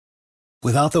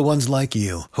Without the ones like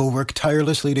you, who work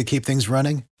tirelessly to keep things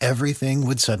running, everything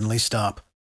would suddenly stop.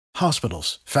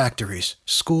 Hospitals, factories,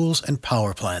 schools, and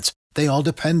power plants, they all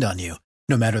depend on you.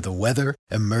 No matter the weather,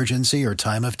 emergency, or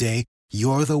time of day,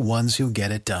 you're the ones who get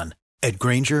it done. At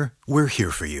Grainger, we're here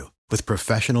for you with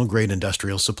professional-grade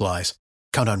industrial supplies.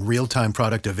 Count on real-time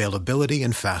product availability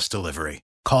and fast delivery.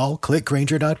 Call,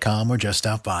 clickgrainger.com, or just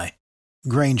stop by.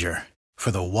 Grainger, for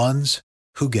the ones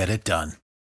who get it done.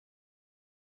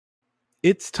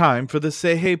 It's time for the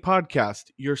Say Hey podcast,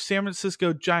 your San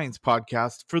Francisco Giants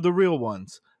podcast for the real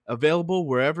ones, available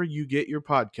wherever you get your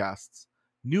podcasts.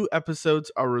 New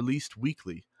episodes are released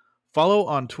weekly. Follow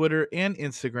on Twitter and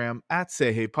Instagram at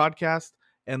Say Hey Podcast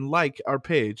and like our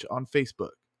page on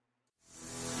Facebook.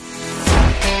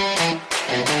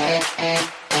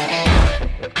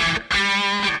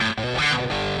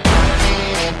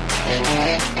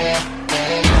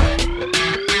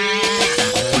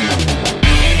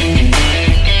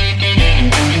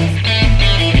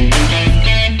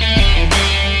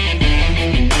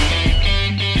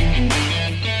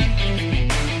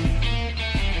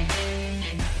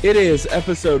 It is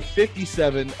episode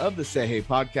 57 of the Say Hey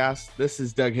podcast. This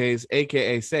is Doug Hayes,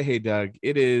 aka Say Hey Doug.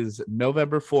 It is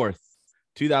November 4th,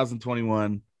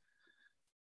 2021.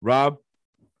 Rob,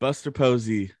 Buster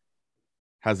Posey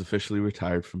has officially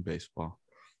retired from baseball.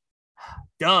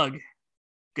 Doug,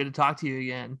 good to talk to you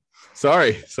again.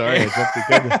 Sorry. I jumped the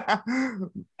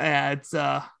gun. Yeah, it's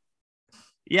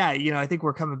I think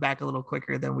we're coming back a little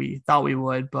quicker than we thought we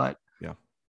would, but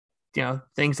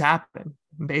things happen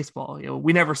in baseball.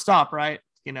 We never stop, right?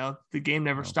 The game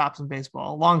never stops in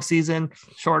baseball. Long season,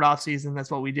 short off season, that's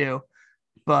what we do.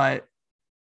 But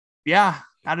out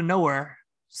of nowhere,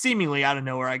 seemingly out of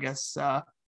nowhere, I guess,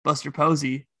 Buster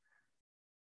Posey,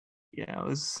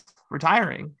 is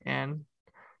retiring, and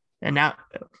now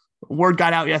word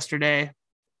got out yesterday.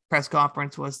 Press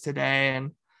conference was today,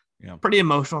 and pretty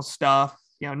emotional stuff.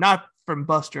 Not from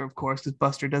Buster, of course, because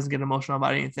Buster doesn't get emotional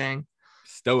about anything.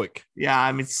 Stoic. Yeah,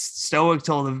 I mean, stoic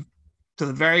till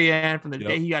the very end, from the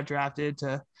day he got drafted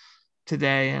to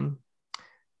today. And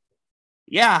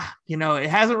it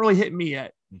hasn't really hit me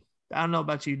yet. I don't know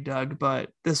about you, Doug, but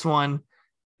this is going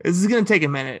to take a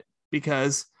minute,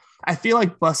 because I feel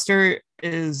like Buster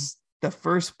is the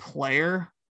first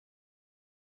player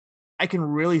I can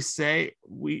really say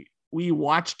we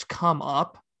watched come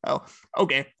up. Oh,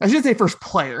 okay. I shouldn't say first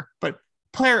player, but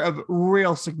player of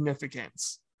real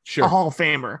significance. Sure. A Hall of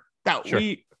Famer that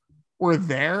we were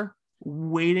there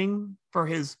waiting for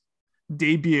his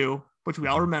debut, which we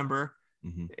all remember,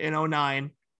 in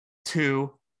 2009,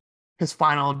 to his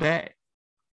final day.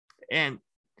 And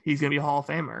he's going to be a Hall of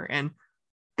Famer. And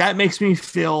that makes me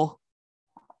feel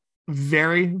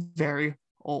very, very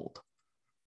old.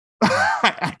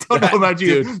 I don't know about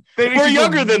you. Dude, we're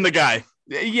younger than the guy.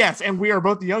 Yes, and we are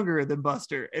both younger than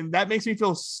Buster. And that makes me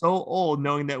feel so old,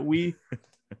 knowing that we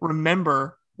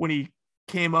remember when he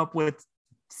came up with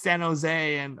San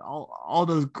Jose and all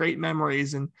those great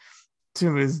memories, and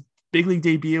to his big league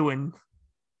debut and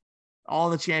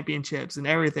all the championships and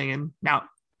everything. And now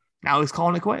he's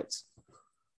calling it quits.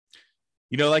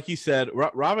 Like you said,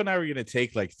 Rob and I were going to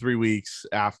take like 3 weeks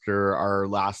after our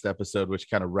last episode,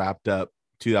 which kind of wrapped up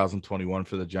 2021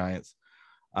 for the Giants.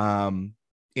 And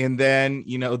then,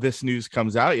 this news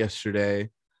comes out yesterday.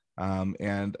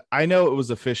 And I know it was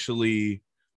officially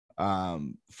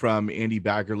from Andy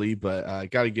Baggerly, but I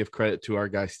got to give credit to our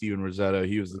guy, Steven Rosetto.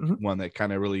 He was the one that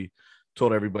kind of really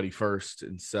told everybody first.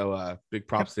 And so big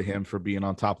props to him for being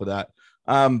on top of that.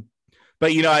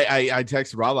 But, I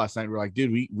texted Rob last night. We're like,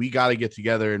 dude, we got to get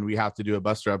together and we have to do a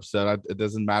Buster episode. It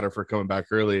doesn't matter if we're coming back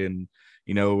early, and,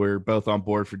 we're both on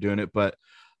board for doing it. But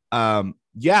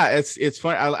it's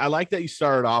fun. I like that you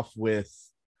started off with,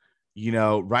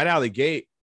 right out of the gate.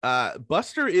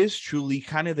 Buster is truly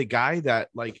kind of the guy that,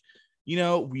 like,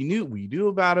 we knew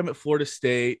about him at Florida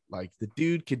State. Like, the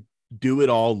dude could do it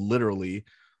all, literally,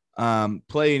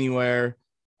 play anywhere.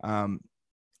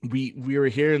 We were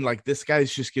hearing like, this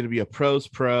guy's just going to be a pro's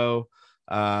pro,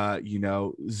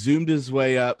 zoomed his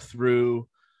way up through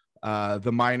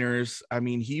the minors. I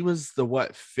mean, he was the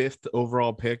 5th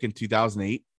overall pick in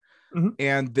 2008.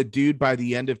 And the dude, by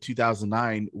the end of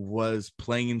 2009, was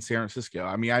playing in San Francisco.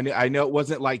 I mean, I know it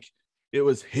wasn't like it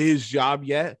was his job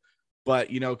yet, but,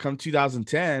 come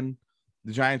 2010,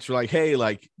 the Giants were like, hey,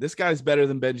 like, this guy's better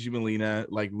than Benji Molina.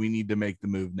 Like, we need to make the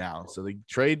move now. So they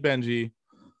trade Benji,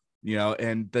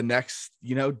 and the next,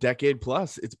 decade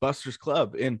plus, it's Buster's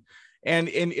club. And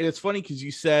it's funny because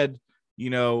you said,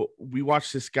 we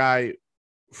watched this guy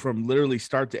from literally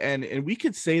start to end. And we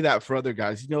could say that for other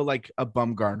guys, like a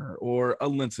Bumgarner or a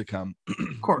Lincecum,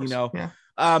 of course,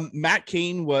 Matt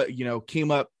Cain,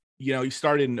 came up, he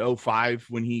started in 2005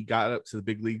 when he got up to the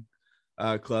big league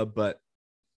club, but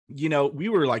we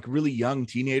were like really young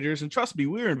teenagers, and trust me,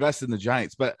 we were invested in the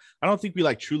Giants, but I don't think we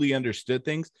like truly understood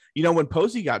things. When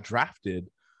Posey got drafted,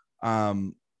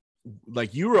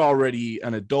 like you were already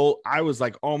an adult. I was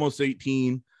like almost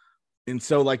 18. And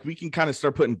so like we can kind of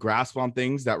start putting grasp on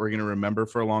things that we're going to remember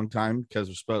for a long time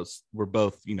because we're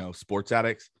both, sports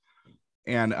addicts.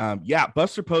 And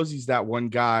Buster Posey's that one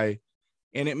guy,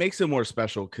 and it makes him more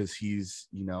special because he's,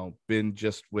 been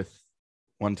just with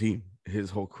one team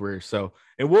his whole career. So,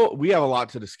 and we have a lot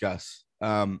to discuss.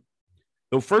 The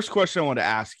first question I want to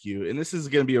ask you, and this is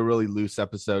going to be a really loose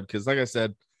episode because like I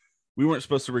said, we weren't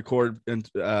supposed to record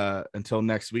until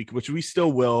next week, which we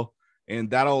still will. And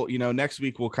that'll, next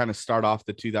week we'll kind of start off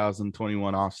the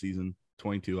 2021 offseason,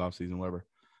 22 offseason, whatever.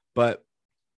 But,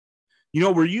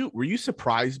 were you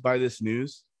surprised by this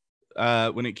news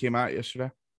when it came out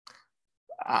yesterday?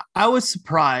 I was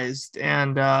surprised,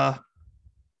 and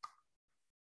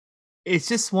it's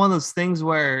just one of those things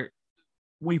where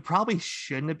we probably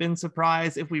shouldn't have been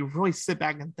surprised if we really sit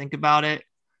back and think about it,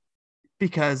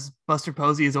 because Buster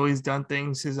Posey has always done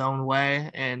things his own way.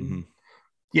 And,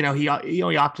 he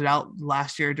opted out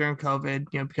last year during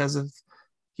COVID, because of,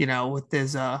 with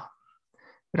his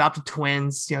adopted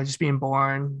twins, just being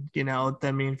born,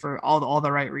 for all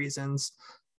the right reasons.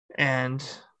 And,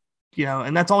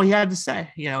 and that's all he had to say,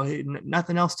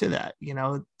 nothing else to that.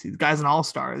 The guy's an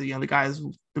all-star, the guy's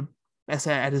the best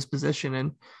at his position.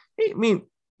 And I mean,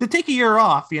 to take a year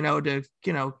off, to,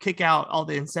 kick out all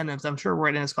the incentives, I'm sure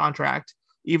right in his contract,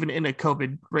 even in a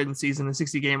COVID ridden season, a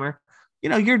 60 gamer,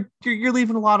 you're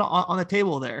leaving a lot on the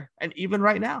table there. And even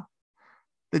right now,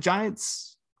 the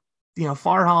Giants,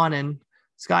 Farhan and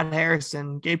Scott Harris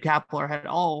and Gabe Kapler had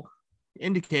all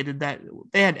indicated that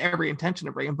they had every intention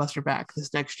of bringing Buster back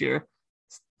this next year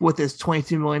with his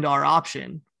 $22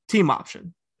 million team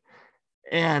option.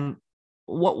 And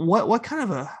what kind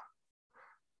of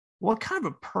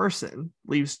a person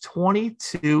leaves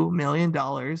 $22 million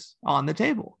on the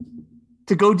table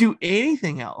to go do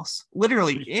anything else?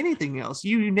 Literally anything else,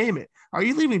 you name it. Are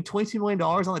you leaving $22 million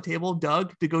on the table,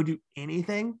 Doug, to go do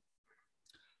anything?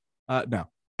 No.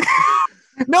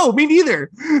 No, me neither.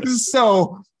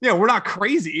 So, we're not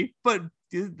crazy, but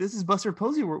this is Buster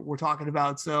Posey we're talking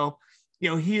about. So,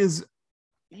 he is,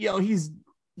 he's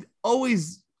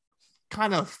always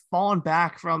kind of fallen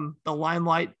back from the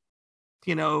limelight,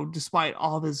 despite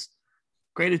all of his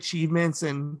great achievements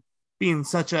and being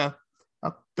such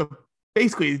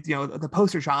basically, the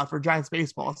poster child for Giants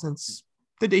baseball since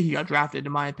the day he got drafted,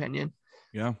 in my opinion.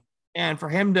 Yeah. And for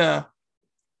him to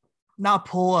not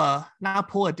pull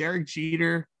a Derek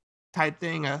Jeter type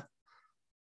thing,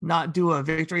 not do a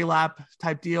victory lap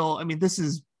type deal. I mean, this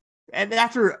is, and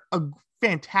after a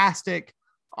fantastic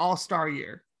all-star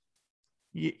year,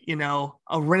 a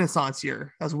renaissance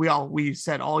year, as we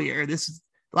said all year. This is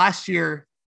last year,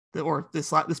 or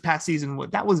this past season,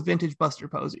 that was vintage Buster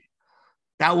Posey.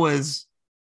 That was,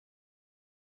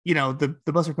 the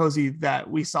Buster Posey that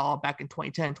we saw back in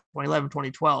 2010, 2011,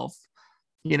 2012.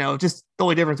 Just the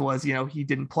only difference was, he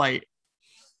didn't play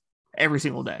every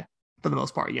single day for the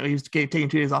most part. He was taking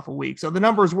 2 days off a week. So the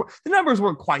numbers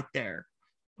weren't quite there,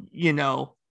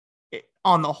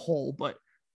 on the whole, but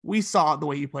we saw the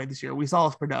way he played this year. We saw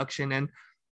his production and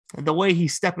the way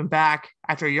he's stepping back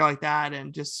after a year like that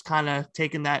and just kind of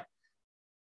taking that,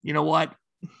 what,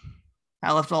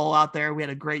 I left it all out there. We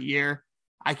had a great year.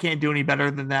 I can't do any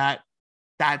better than that.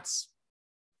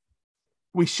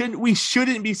 We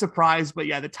shouldn't be surprised, but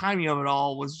yeah, the timing of it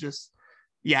all was just,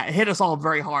 it hit us all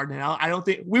very hard. And I don't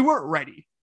think we weren't ready.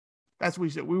 That's what we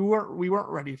said. We weren't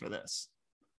ready for this.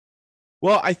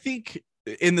 Well, I think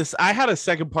I had a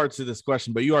second part to this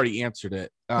question, but you already answered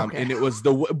it. Okay. And it was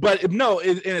and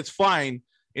it's fine.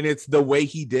 And it's the way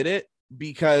he did it,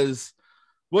 because,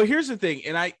 well, here's the thing.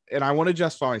 And I want to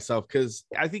justify myself, because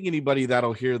I think anybody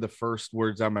that'll hear the first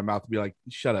words out of my mouth will be like,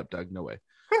 shut up, Doug. No way.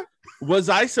 Was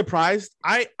I surprised?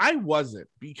 I wasn't,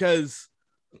 because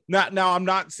now I'm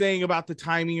not saying about the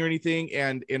timing or anything.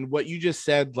 And what you just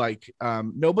said, like,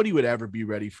 nobody would ever be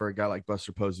ready for a guy like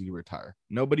Buster Posey to retire.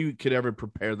 Nobody could ever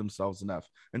prepare themselves enough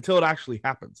until it actually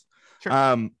happens.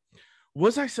 Sure.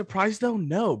 Was I surprised though?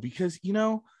 No, because,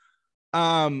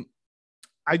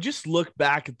 I just look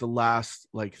back at the last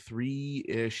like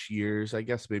 3-ish years, I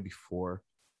guess maybe 4.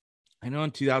 I know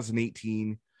in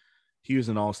 2018, he was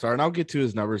an all-star, and I'll get to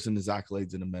his numbers and his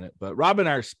accolades in a minute, but Rob and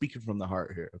I are speaking from the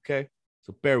heart here. Okay.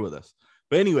 So bear with us.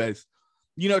 But anyways,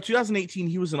 2018,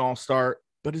 he was an all-star,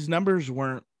 but his numbers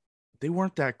weren't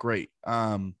that great.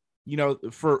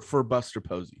 For Buster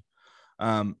Posey.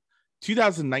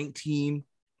 2019,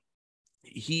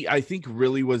 I think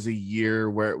really was a year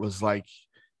where it was like,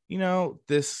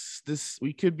 this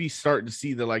we could be starting to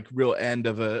see the like real end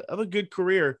of a good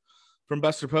career from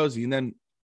Buster Posey. And then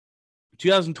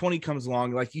 2020 comes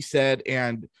along, like you said,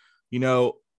 and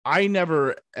I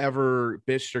never ever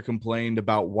bitched or complained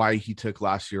about why he took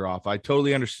last year off. I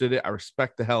totally understood it. I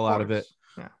respect the hell out of it.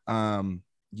 Yeah.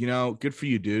 Good for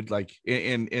you, dude. Like,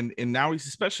 and now he's,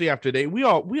 especially after today, we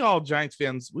all Giants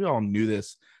fans, we all knew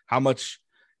this, how much,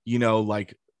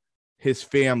 like his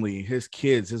family, his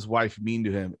kids, his wife mean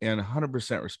to him, and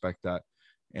 100% respect that.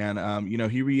 And,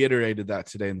 he reiterated that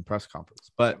today in the press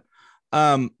conference, but,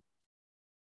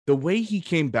 the way he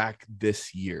came back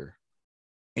this year,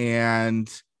 and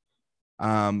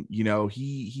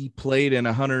he played in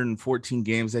 114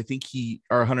 games. I think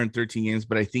or 113 games,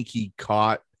 but I think he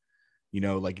caught,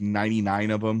 like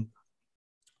 99 of them,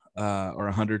 or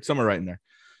 100, somewhere right in there.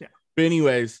 Yeah. But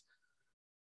anyways,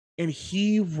 and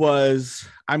he was,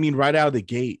 right out of the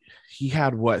gate, he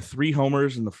had 3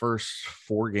 homers in the first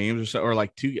 4 games or so, or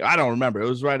like 2. I don't remember. It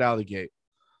was right out of the gate.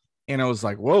 And I was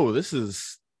like, whoa, this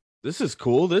is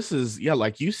cool. This is, yeah,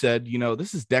 like you said,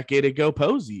 this is decade ago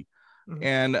Posey. Mm-hmm.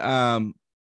 And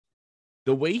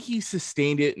the way he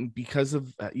sustained it, and because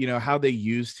of how they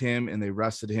used him and they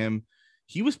rested him,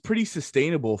 he was pretty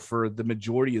sustainable for the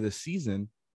majority of the season,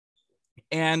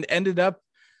 and ended up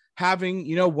having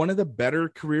one of the better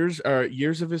careers or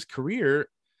years of his career.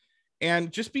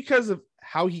 And just because of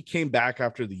how he came back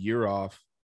after the year off,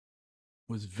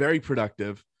 was very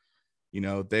productive.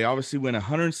 They obviously win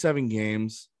 107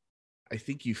 games. I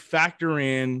think you factor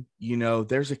in,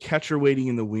 there's a catcher waiting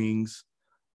in the wings.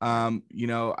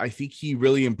 I think he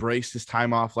really embraced his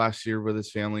time off last year with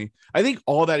his family. I think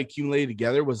all that accumulated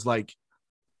together was like,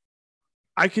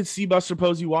 I could see Buster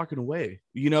Posey walking away,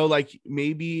 like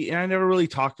maybe, and I never really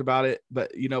talked about it,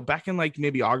 but, back in like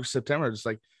maybe August, September, just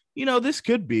like,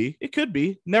 it could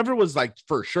be, never was like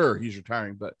for sure he's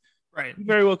retiring, but right,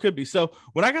 very well could be. So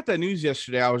when I got that news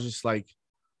yesterday, I was just like,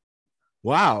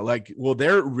 wow, like, well,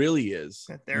 there it really is.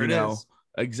 There it is.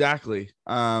 Exactly.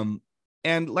 And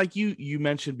like you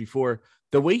mentioned before,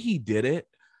 the way he did it,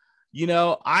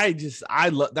 I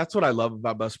love, that's what I love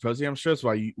about Buster Posey. I'm sure that's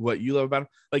what you love about him.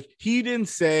 Like, he didn't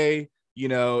say,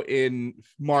 in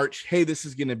March, hey, this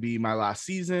is going to be my last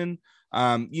season.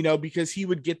 Because he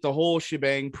would get the whole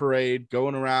shebang parade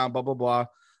going around, blah, blah, blah.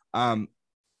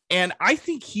 And I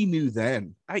think he knew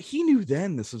then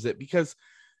this was it, because,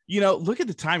 look at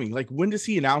the timing. Like, when does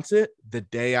he announce it? The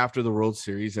day after the World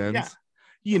Series ends,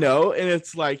 and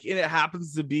it's like, and it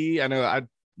happens to be, I know I'm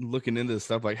looking into this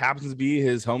stuff, like, happens to be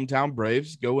his hometown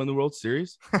Braves go win the World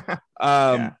Series.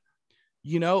 Like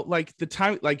the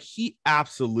time, like, he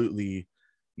absolutely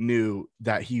knew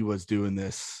that he was doing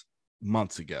this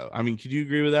months ago. Could you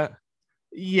agree with that?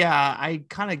 Yeah, I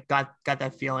kind of got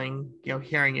that feeling,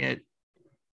 hearing it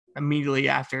immediately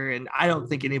after, and I don't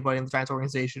think anybody in the Giants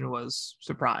organization was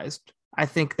surprised. I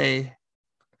think they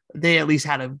at least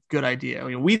had a good idea.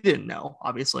 We didn't know,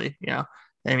 obviously,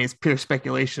 it's pure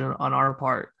speculation on our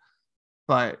part,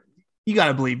 but you got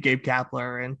to believe Gabe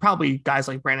Kapler and probably guys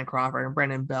like Brandon Crawford and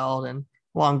Brandon Belt and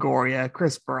Longoria,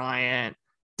 Chris Bryant,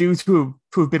 dudes who've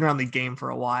been around the game for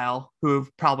a while, who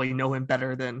probably know him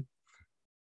better than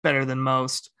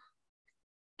most.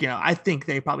 I think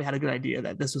they probably had a good idea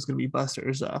that this was going to be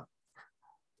Buster's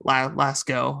last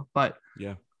go, but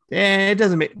yeah, it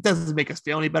doesn't make us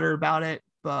feel any better about it.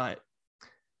 But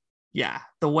yeah,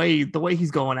 the way he's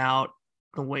going out,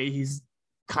 the way he's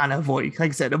kind of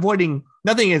avoiding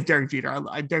nothing against Derek Jeter.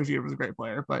 Derek Jeter was a great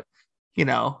player, but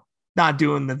not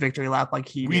doing the victory lap like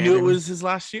he we did. knew it was his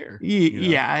last year.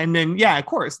 Yeah, and then of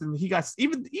course, and he got.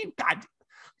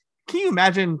 Can you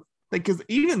imagine? Like, because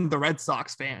even the Red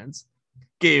Sox fans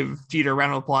gave Jeter a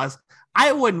round of applause.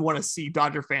 I wouldn't want to see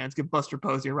Dodger fans give Buster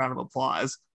Posey a round of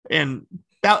applause. And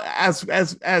that,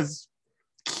 as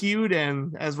cute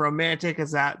and as romantic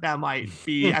as that might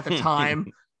be at the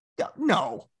time,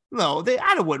 no,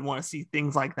 I wouldn't want to see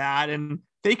things like that. And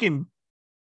they can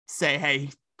say, hey,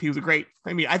 he was a great.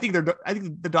 I think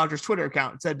the Dodgers Twitter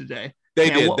account said today. They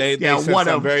did. They said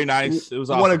something very nice. It was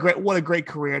awesome. What a great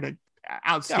career to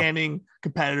outstanding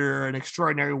competitor, an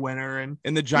extraordinary winner,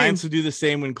 and the Giants will do the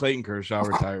same when Clayton Kershaw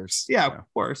retires. Yeah,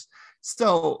 of course.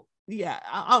 So yeah,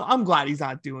 I'm glad he's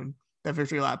not doing that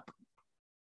victory lap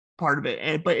part of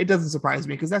it, but it doesn't surprise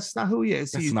me because that's not who he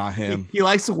is. He's not him. He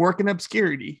likes to work in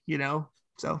obscurity,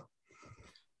 So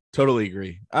totally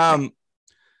agree.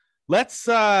 Let's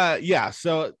so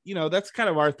that's kind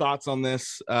of our thoughts on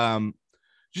this.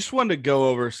 Just wanted to go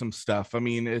over some stuff.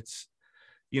 It's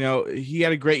he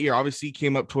had a great year. Obviously, he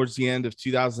came up towards the end of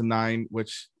 2009,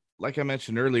 which, like I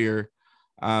mentioned earlier,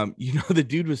 the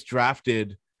dude was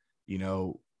drafted,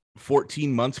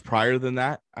 14 months prior than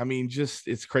that. I mean, just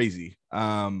it's crazy.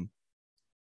 I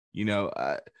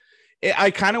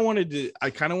kind of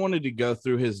wanted to go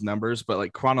through his numbers, but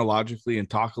like chronologically and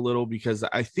talk a little, because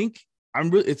I think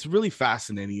it's really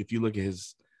fascinating if you look at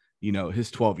his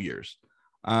 12 years.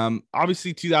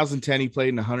 Obviously 2010, he played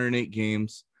in 108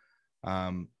 games.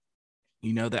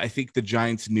 That I think the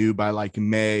Giants knew by like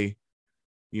May,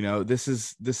 this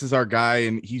is our guy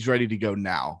and he's ready to go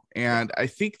now. And I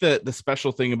think that the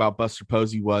special thing about Buster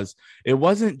Posey was it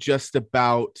wasn't just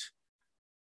about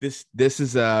this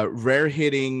is a rare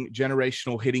hitting,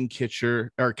 generational hitting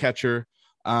catcher.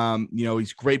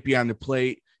 He's great behind the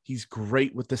plate. He's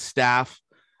great with the staff.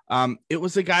 It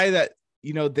was a guy that,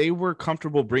 they were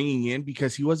comfortable bringing in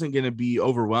because he wasn't going to be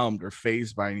overwhelmed or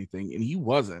fazed by anything. And he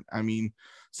wasn't. I mean,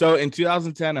 so in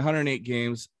 2010, 108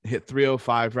 games, hit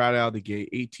 305 right out of the gate,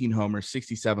 18 homers,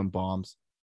 67 bombs,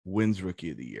 wins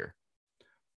Rookie of the Year.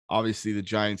 Obviously, the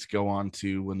Giants go on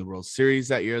to win the World Series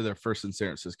that year, their first in San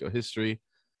Francisco history.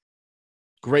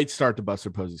 Great start to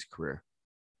Buster Posey's career.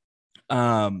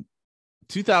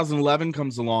 2011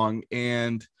 comes along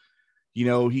and,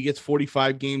 he gets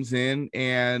 45 games in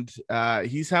and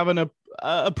he's having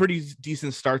a pretty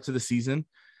decent start to the season.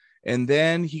 And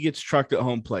then he gets trucked at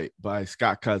home plate by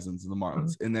Scott Cousins and the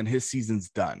Marlins. And then his season's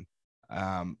done.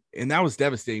 And that was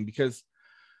devastating because,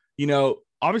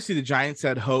 obviously the Giants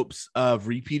had hopes of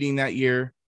repeating that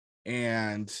year.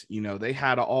 And, they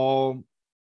had all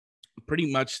pretty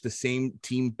much the same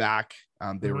team back.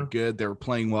 They were good. They were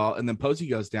playing well. And then Posey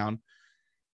goes down.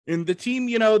 And the team,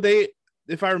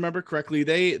 if I remember correctly,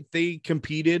 they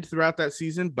competed throughout that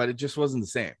season, but it just wasn't the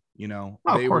same. Of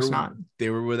course not. They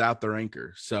were without their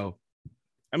anchor. So,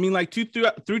 I mean, like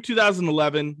through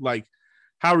 2011, like,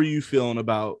 how are you feeling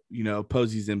about,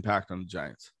 Posey's impact on the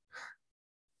Giants?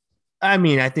 I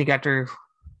mean, I think after,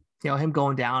 him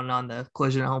going down on the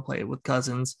collision at home plate with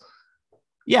Cousins,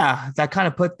 yeah, that kind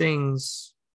of put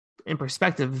things in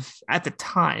perspective at the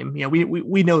time.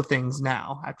 We know things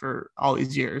now after all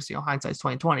these years, hindsight's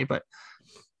 2020, but,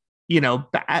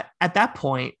 at that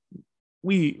point,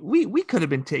 we could have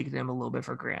been taking him a little bit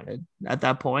for granted at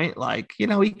that point. Like, he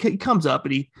comes up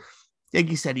and like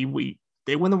you said,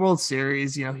 they win the World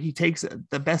Series. He takes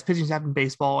the best pitching staff in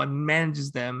baseball and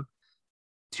manages them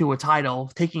to a title,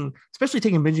 especially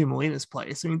taking Bengie Molina's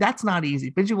place. I mean, that's not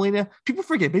easy. Bengie Molina, people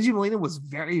forget Bengie Molina was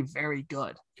very, very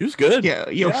good. He was good. Yeah.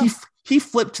 He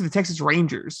flipped to the Texas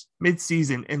Rangers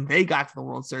mid-season and they got to the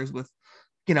World Series with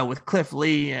Cliff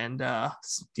Lee and,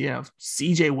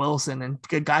 CJ Wilson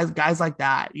and guys like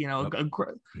that,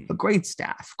 a great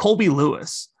staff, Colby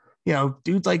Lewis,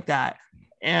 dudes like that.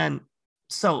 And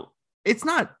so it's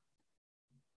not,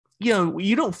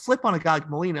 you don't flip on a guy like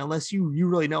Molina unless you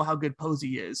really know how good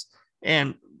Posey is.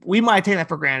 And we might take that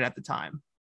for granted at the time,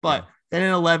 but then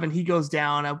in 11, he goes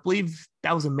down. I believe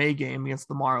that was a May game against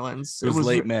the Marlins. It was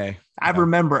late May. I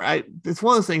remember. It's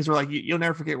one of those things where like, you'll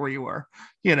never forget where you were,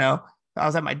 I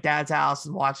was at my dad's house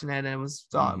and watching it, and it was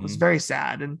very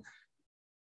sad. And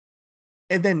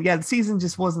then, the season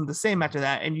just wasn't the same after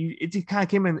that. And it just kind of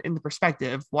came into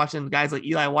perspective watching guys like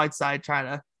Eli Whiteside trying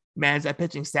to manage that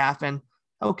pitching staff. And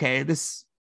okay, if this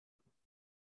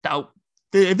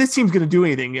team's going to do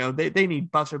anything, they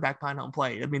need Buster back behind home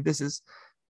plate. I mean, this is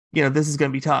going to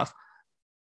be tough.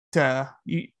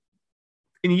 In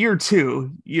year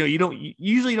two, you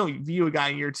usually don't view a guy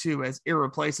in year two as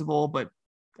irreplaceable, but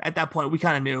at that point, we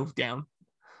kind of knew, damn,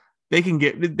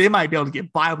 they might be able to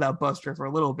get by without Buster for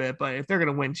a little bit, but if they're going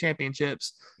to win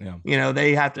championships,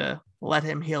 they have to let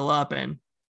him heal up and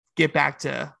get back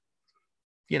to,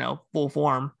 full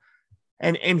form.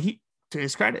 And he, to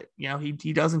his credit,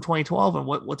 he does in 2012. And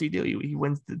what's he do? He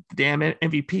wins the damn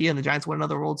MVP and the Giants win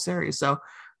another World Series. So,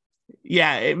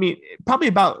 yeah, I mean, probably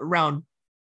about around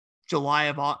July,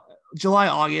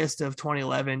 August of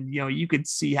 2011, you could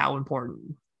see how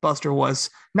important Buster was,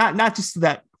 not just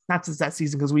that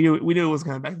season, because we knew it was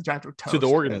going to back the Giants were toast. To the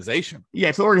organization.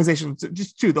 Yeah, to the organization,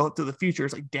 just to the future.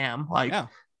 It's like, damn, like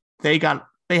they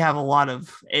have a lot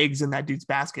of eggs in that dude's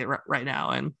basket right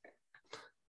now. And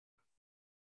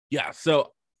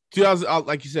so 2000,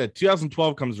 like you said,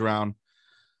 2012 comes around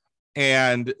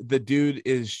and the dude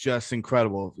is just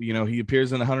incredible. He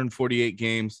appears in 148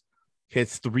 games,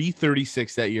 hits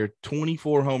 336 that year,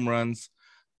 24 home runs,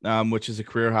 which is a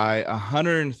career high,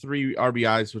 103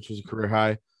 RBIs, which was a career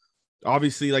high.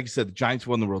 Obviously, like you said, the Giants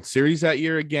won the World Series that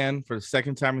year again for the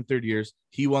second time in 30 years.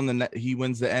 He wins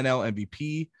the NL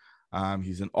MVP.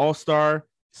 He's an All-Star,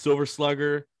 Silver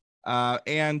Slugger,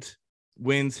 and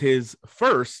wins his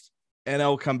first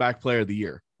NL Comeback Player of the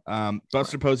Year.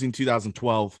 Buster Posey in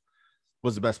 2012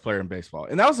 was the best player in baseball.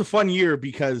 And that was a fun year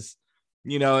because,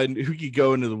 and we could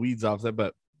go into the weeds off that,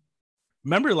 but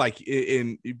remember, like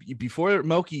before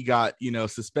Melky got,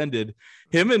 suspended,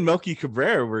 him and Melky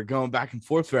Cabrera were going back and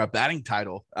forth for a batting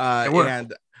title.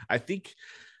 And I think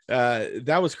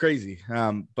that was crazy.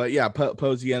 But yeah,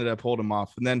 Posey ended up holding him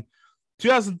off. And then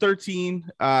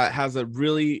 2013 has a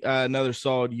really another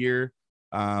solid year.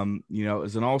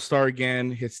 Is an all-star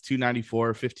again, hits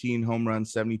 294, 15 home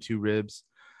runs, 72 ribs.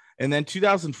 And then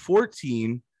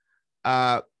 2014,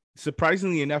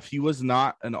 surprisingly enough, he was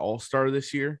not an all-star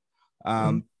this year.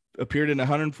 Appeared in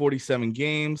 147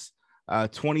 games,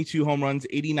 22 home runs,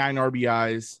 89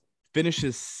 RBIs,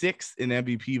 finishes 6th in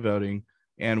MVP voting,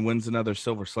 and wins another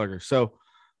Silver Slugger. So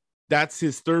that's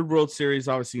his third World Series,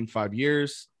 obviously, in 5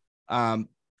 years.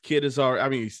 He's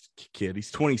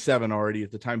 27 already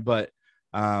at the time, but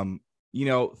through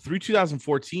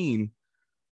 2014,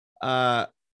 I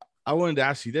wanted to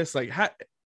ask you this: like,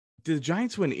 did the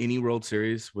Giants win any World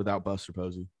Series without Buster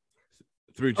Posey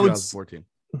through 2014?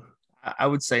 I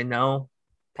would say no.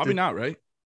 Probably not, right?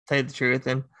 Tell you the truth,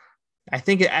 and I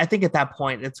think at that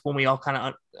point it's when we all kind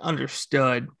of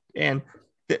understood and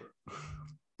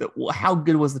how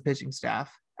good was the pitching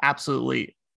staff?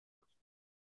 Absolutely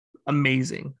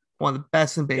amazing, one of the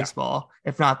best in baseball,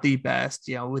 if not the best.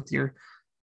 With your,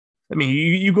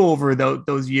 you go over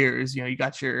those years. You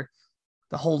got the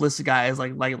whole list of guys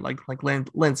like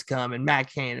Lincecum and Matt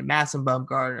Cain and Madison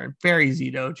Bumgarner and Barry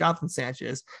Zito, Jonathan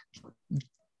Sanchez,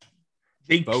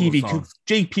 Jake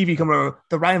Peavy coming over,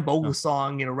 the Ryan Vogel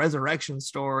song, Resurrection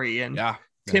Story, and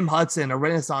Tim Hudson, a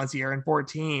Renaissance year in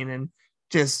 14, and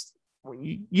just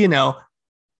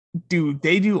do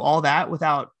they do all that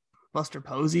without Buster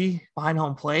Posey behind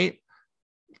home plate?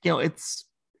 It's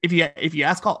if you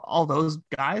ask all those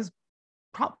guys,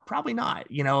 probably not.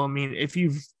 If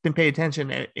you've been paying attention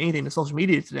to anything to social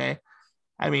media today,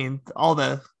 all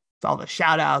the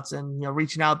shout outs and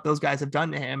reaching out those guys have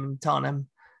done to him and telling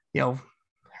him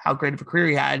how great of a career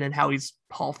he had and how he's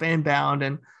Hall of Fame bound.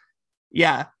 And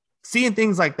seeing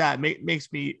things like that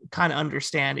makes me kind of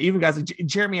understand. Even guys like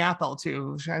Jeremy Appel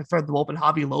too, Fred the Wolf and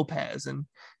Javi Lopez, and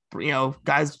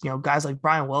guys like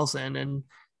Brian Wilson and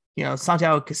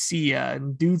Santiago Casilla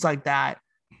and dudes like that.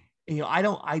 We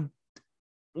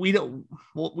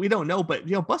don't know,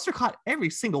 but Buster caught every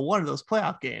single one of those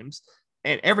playoff games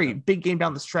and every big game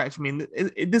down the stretch.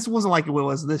 This wasn't like it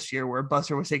was this year where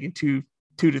Buster was taking two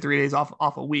to 3 days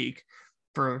off a week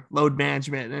for load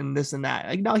management and this and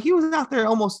that. No, he was out there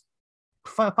almost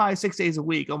 5-6 days a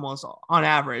week, almost on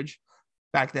average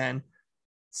back then.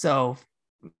 So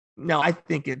no, I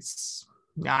think it's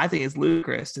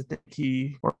ludicrous to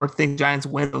think think Giants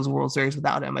win those World Series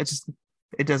without him. It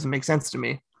doesn't make sense to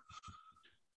me.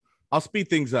 I'll speed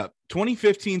things up.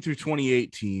 2015 through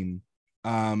 2018,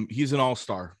 he's an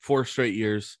all-star, 4 straight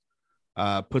years,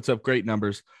 puts up great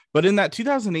numbers. But in that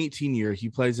 2018 year, he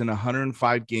plays in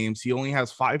 105 games. He only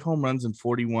has 5 home runs and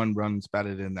 41 runs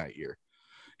batted in that year.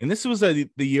 And this was the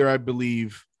year, I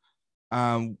believe,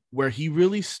 where he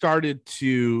really started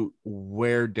to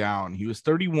wear down. He was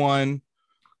 31,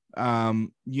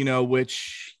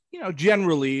 which,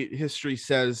 generally history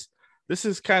says this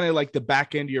is kind of like the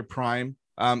back end of your prime.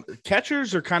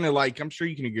 Catchers are kind of like, I'm sure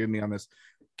you can agree with me on this.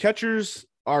 Catchers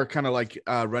are kind of like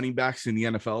running backs in the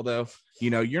NFL, though.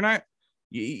 You're not,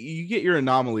 you get your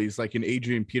anomalies like an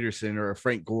Adrian Peterson or a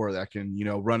Frank Gore that can,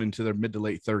 run into their mid to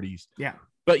late 30s. Yeah.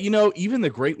 But, even the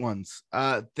great ones,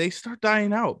 they start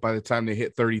dying out by the time they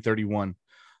hit 30, 31.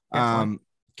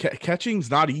 Catching's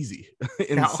not easy.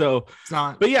 And so it's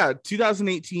not. But yeah,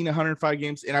 2018, 105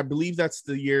 games. And I believe that's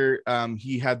the year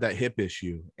he had that hip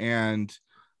issue. And,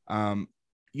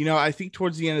 I think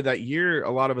towards the end of that year,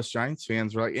 a lot of us Giants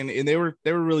fans were like, and they were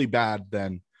really bad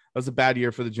then. It was a bad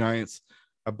year for the Giants.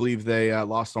 I believe they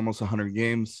lost almost 100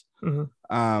 games.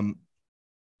 Mm-hmm.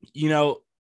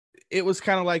 It was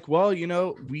kind of like, well,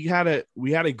 we had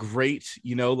a great,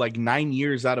 9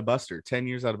 years out of Buster, 10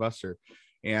 years out of Buster,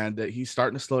 and he's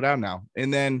starting to slow down now.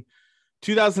 And then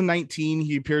 2019,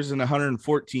 he appears in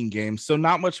 114 games, so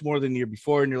not much more than the year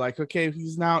before. And you're like, okay,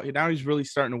 he's really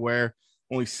starting to wear.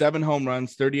 Only 7 home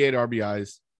runs, 38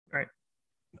 RBIs. Right.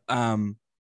 And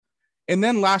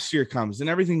then last year comes and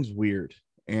everything's weird.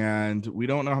 And we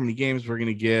don't know how many games we're going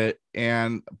to get.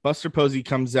 And Buster Posey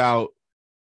comes out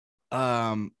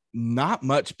not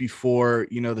much before,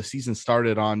 the season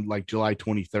started on like July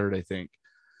 23rd, I think.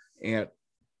 And,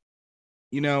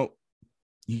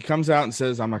 he comes out and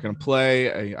says, I'm not going to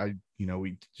play.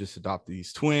 We just adopted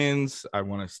these twins. I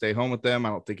want to stay home with them. I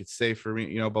don't think it's safe for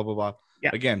me, blah, blah, blah.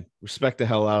 again, respect the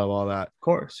hell out of all that. Of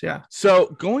course, yeah. So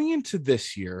going into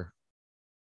this year,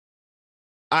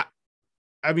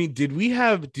 I mean, did you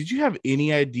have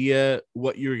any idea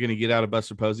what you were going to get out of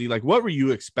Buster Posey? Like, what were you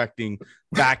expecting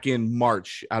back in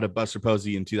March out of Buster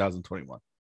Posey in 2021?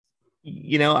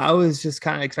 I was just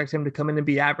kind of expecting him to come in and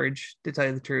be average, to tell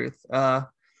you the truth.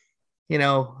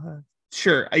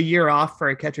 Sure, a year off for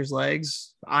a catcher's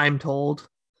legs, I'm told,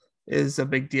 is a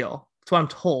big deal. That's what I'm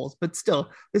told. But still,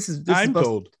 I'm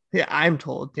told. Yeah, I'm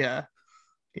told. Yeah.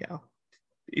 Yeah.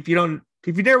 If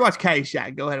you dare watch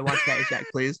Caddyshack, go ahead and watch Caddyshack,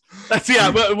 please.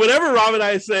 But whenever Rob and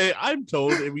I say I'm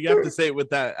told, and we have to say it with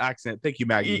that accent. Thank you,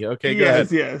 Maggie. Okay, go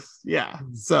ahead. Yes. Yeah.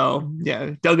 So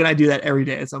yeah, Doug and I do that every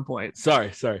day at some point.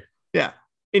 Sorry. Yeah.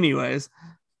 Anyways,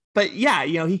 but yeah,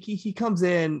 he comes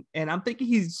in, and I'm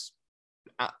thinking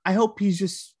I hope he's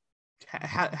just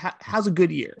has a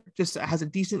good year, just has a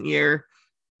decent year,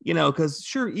 because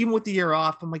sure, even with the year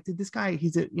off, I'm like, did this guy?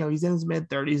 He's in his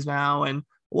mid-30s now, and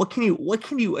what can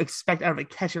you expect out of a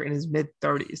catcher in his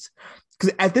mid-30s?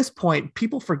 Because at this point,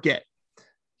 people forget,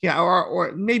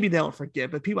 or maybe they don't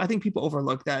forget, but I think people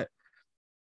overlook that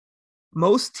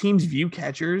most teams view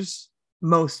catchers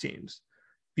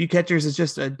as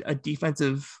just a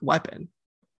defensive weapon,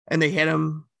 and they hit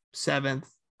him 7th,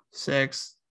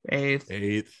 6th,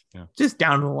 8th, yeah, just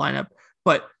down to the lineup.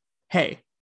 But hey,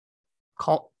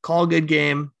 call a good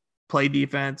game, play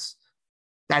defense.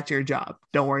 That's your job.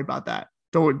 Don't worry about that.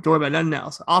 Don't worry about nothing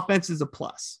else. Offense is a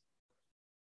plus.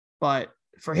 But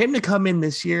for him to come in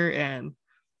this year, and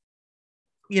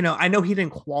I know he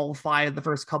didn't qualify the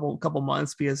first couple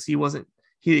months because he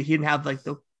didn't have like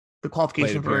the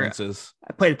qualification for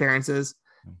plate appearances.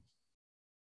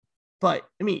 But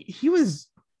I mean, he was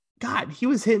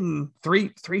hitting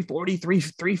 340,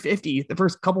 350 the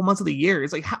first couple months of the year.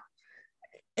 It's like, how?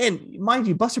 And mind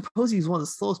you, Buster Posey is one of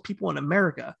the slowest people in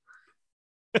America,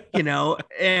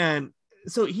 and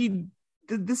so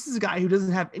this is a guy who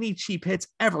doesn't have any cheap hits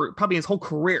ever, probably his whole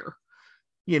career,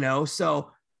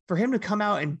 so for him to come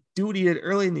out and do what he did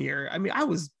early in the year, I mean, I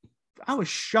was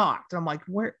shocked. I'm like,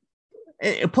 where?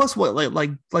 And plus what,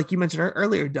 like you mentioned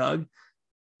earlier, Doug,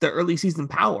 the early season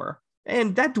power,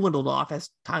 and that dwindled off as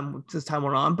time went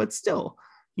on, but still,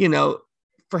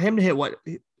 for him to hit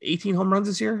 18 home runs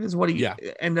this year is what he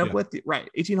ended up with, right?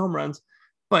 18 home runs,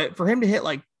 but for him to hit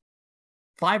like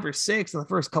 5 or 6 in the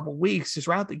first couple of weeks, just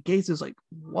right out the gates, is like,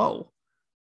 whoa,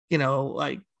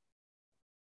 like,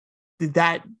 did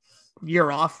that year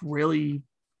off really,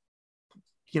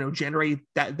 generate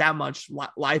that much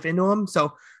life into him?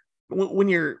 So when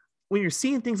you're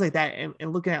seeing things like that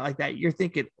and looking at it like that, you're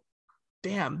thinking,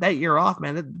 damn, that year off,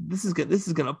 man, this is good.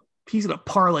 He's gonna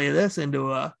parlay this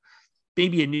into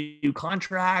maybe a new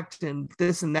contract and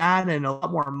this and that and a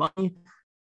lot more money.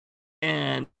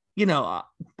 And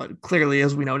but clearly,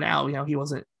 as we know now, he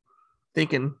wasn't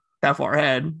thinking that far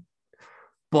ahead.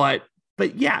 But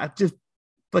yeah, to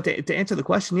answer the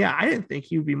question, yeah, I didn't think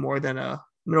he would be more than a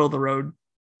middle of the road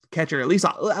catcher, at least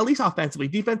offensively.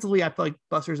 Defensively, I feel like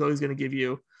Buster's always going to give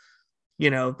you,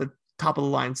 the top of the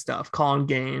line stuff, calling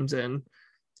games and,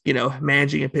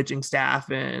 managing a pitching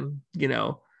staff and,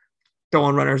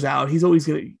 throwing runners out. He's always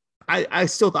going to, I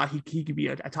still thought he could be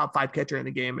a top 5 catcher in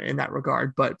the game in that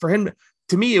regard. But for him,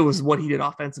 to me, it was what he did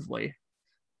offensively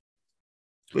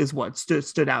is what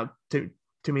stood out to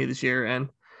me this year. And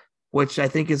which I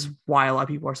think is why a lot of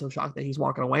people are so shocked that he's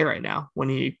walking away right now when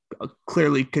he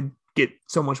clearly could get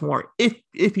so much more if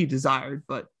he desired.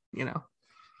 But,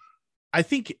 I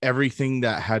think everything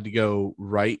that had to go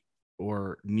right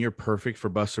or near perfect for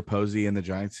Buster Posey and the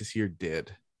Giants this year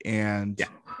did. And,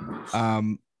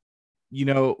 I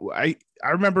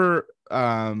remember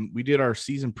we did our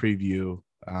season preview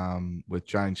with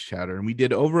Giants Chatter, and we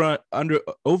did over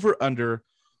under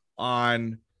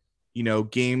on,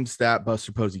 games that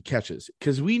Buster Posey catches,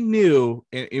 because we knew,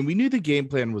 and we knew the game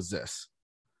plan was this: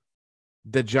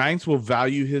 the Giants will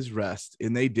value his rest,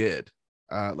 and they did.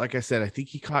 Like I said, I think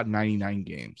he caught 99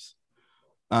 games.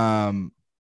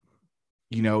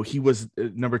 He was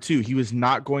number 2. He was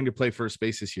not going to play first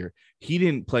base this year. He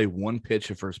didn't play one pitch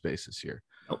at first base this year.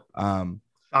 Nope.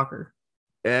 Shocker.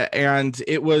 And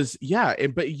it was,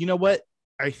 but you know what?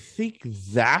 I think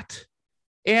that,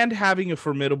 and having a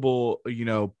formidable,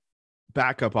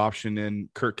 backup option in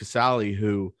Curt Casali,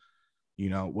 who,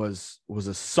 was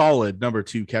a solid number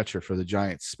 2 catcher for the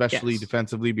Giants, especially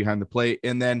defensively behind the plate.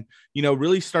 And then,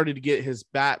 really started to get his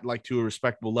bat like to a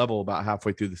respectable level about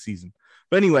halfway through the season.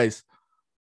 But anyways,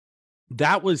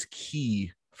 that was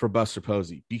key for Buster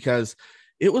Posey, because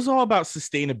it was all about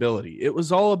sustainability. It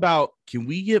was all about, can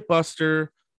we get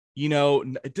Buster,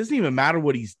 it doesn't even matter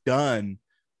what he's done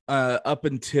up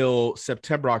until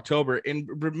September, October. And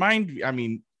remind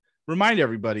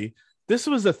everybody, this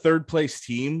was a third place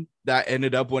team that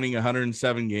ended up winning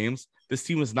 107 games. This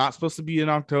team was not supposed to be in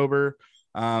October.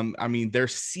 Their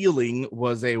ceiling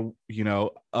was a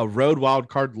road wild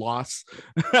card loss.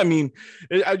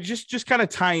 Just kind of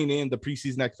tying in the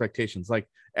preseason expectations, like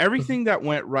everything that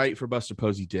went right for Buster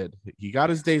Posey did. He got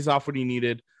his days off when he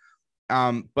needed.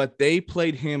 But they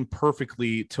played him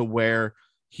perfectly to where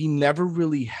he never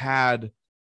really had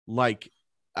like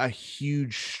a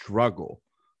huge struggle.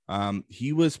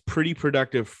 He was pretty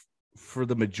productive for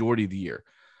the majority of the year.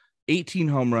 18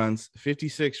 home runs,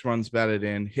 56 runs batted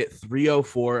in, hit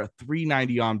 304, a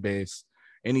 390 on base,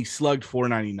 and he slugged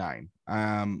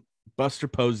 499. Buster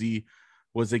Posey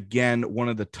was again one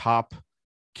of the top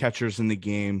catchers in the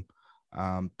game,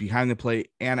 behind the plate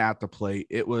and at the plate.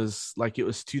 It was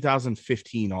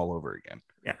 2015 all over again.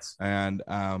 Yes. And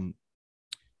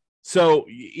so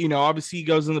obviously he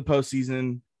goes in the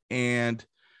postseason, and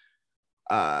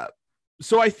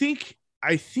so I think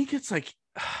it's like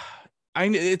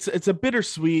it's a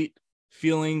bittersweet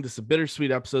feeling. This is a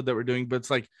bittersweet episode that we're doing, but it's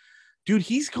like, dude,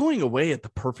 he's going away at the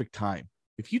perfect time.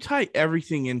 If you tie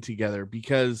everything in together,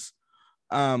 because,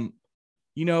 and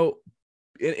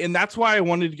that's why I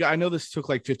wanted to go. I know this took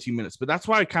like 15 minutes, but that's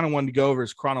why I kind of wanted to go over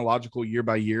his chronological year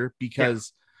by year,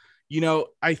 because,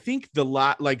 I think the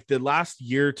last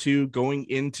year or two going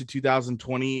into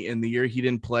 2020 and the year he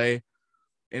didn't play,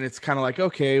 and it's kind of like,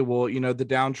 okay, well, the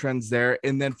downtrend's there.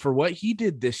 And then for what he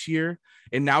did this year,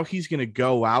 and now he's going to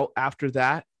go out after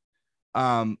that.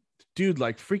 Dude,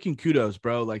 like freaking kudos,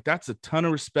 bro. Like that's a ton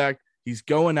of respect. He's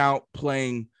going out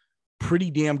playing pretty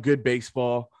damn good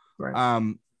baseball.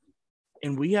 Right.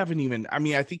 And we haven't even,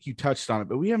 I think you touched on it,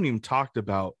 but we haven't even talked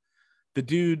about the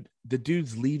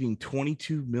dude's leaving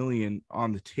 22 million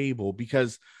on the table,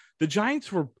 because the Giants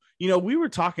were, we were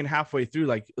talking halfway through,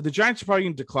 like the Giants are probably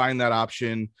going to decline that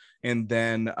option. And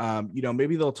then,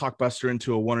 maybe they'll talk Buster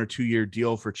into a 1 or 2 year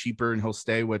deal for cheaper and he'll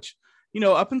stay, which,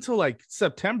 up until like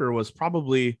September was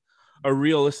probably a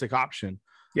realistic option.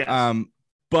 Yeah.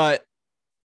 But,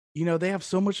 they have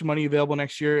so much money available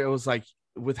next year. It was like,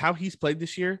 with how he's played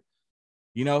this year,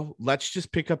 let's just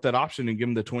pick up that option and give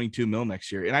him the 22 mil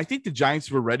next year. And I think the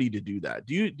Giants were ready to do that.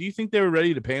 Do you think they were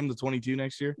ready to pay him the 22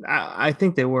 next year? I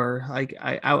think they were. Like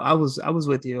I was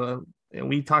with you, and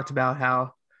we talked about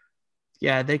how,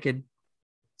 they could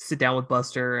sit down with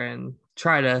Buster and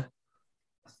try to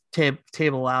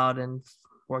table out and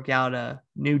work out a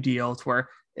new deal to where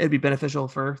it'd be beneficial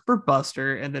for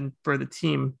Buster and then for the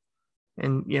team,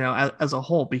 and as a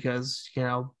whole, because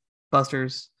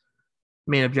Buster's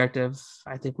main objective,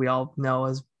 I think we all know,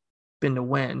 has been to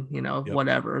win, Yep.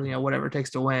 whatever it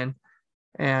takes to win.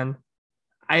 And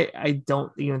I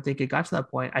don't even think it got to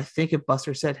that point. I think if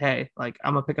Buster said, hey, like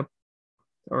I'm gonna pick up,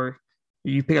 or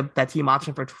you pick up that team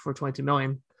option for 22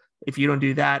 million, if you don't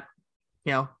do that,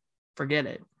 forget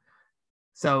it.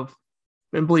 So,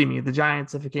 and believe me, the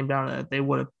Giants, if it came down to that, they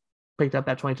would have picked up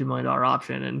that $22 million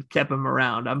option and kept him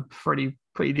around. I'm pretty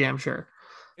damn sure.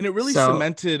 And it really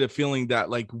cemented a feeling that,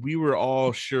 like, we were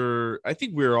all sure. I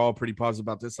think we were all pretty positive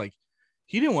about this. Like,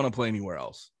 he didn't want to play anywhere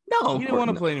else. No, he didn't want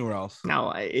to play anywhere else.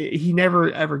 No, he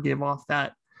never ever gave off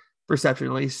that perception,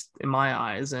 at least in my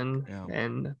eyes.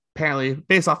 And apparently,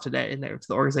 based off today, and to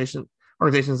the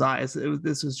organization's eyes,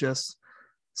 this was just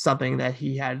something that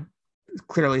he had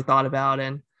clearly thought about.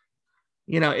 And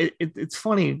it's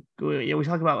funny. We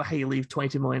talk about how you leave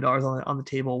 $22 million on the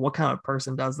table. What kind of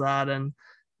person does that? And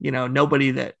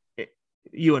nobody that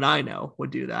you and I know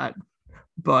would do that.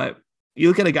 But you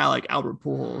look at a guy like Albert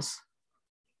Pujols,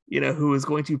 who is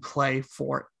going to play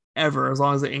forever as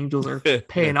long as the Angels are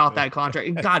paying off that contract.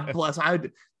 And God bless, I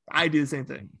do the same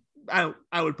thing.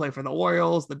 I would play for the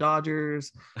Orioles, the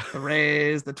Dodgers, the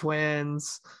Rays, the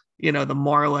Twins, the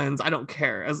Marlins. I don't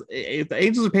care. If the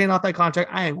Angels are paying off that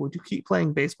contract, I am going to keep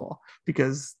playing baseball,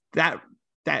 because that's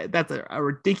a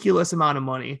ridiculous amount of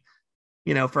money,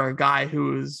 for a guy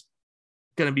who's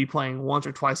going to be playing once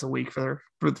or twice a week for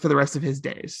the rest of his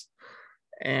days.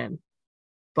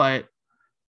 But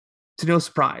to no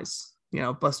surprise,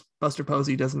 Buster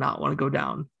Posey does not want to go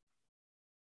down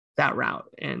that route,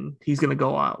 and he's going to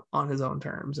go out on his own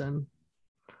terms. And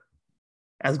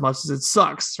as much as it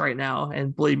sucks right now,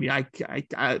 and believe me,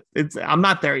 I'm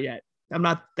not there yet. I'm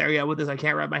not there yet with this. I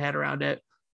can't wrap my head around it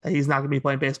that he's not going to be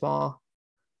playing baseball.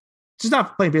 Just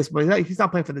not playing baseball. He's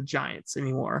not playing for the Giants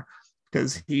anymore,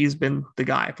 because he's been the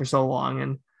guy for so long.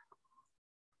 And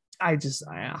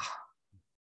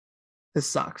this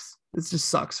sucks. This just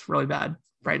sucks really bad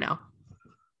right now.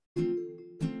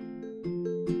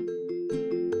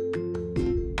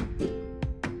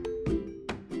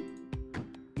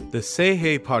 The Say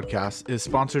Hey podcast is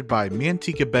sponsored by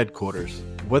Manteca Bedquarters.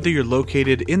 Whether you're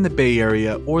located in the Bay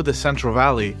Area or the Central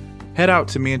Valley, head out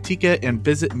to Manteca and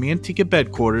visit Manteca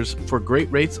Bedquarters for great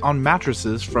rates on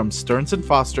mattresses from Stearns &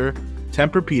 Foster,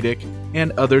 Tempur-Pedic,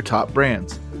 and other top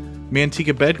brands.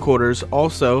 Manteca Bedquarters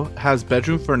also has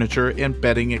bedroom furniture and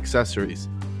bedding accessories.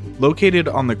 Located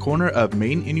on the corner of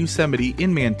Main and Yosemite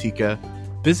in Manteca,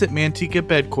 visit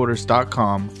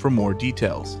MantecaBedquarters.com for more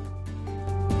details.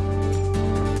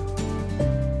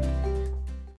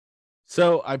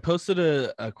 So I posted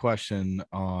a question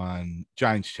on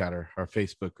Giants Chatter, our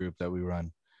Facebook group that we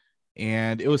run,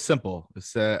 and it was simple.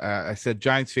 I said,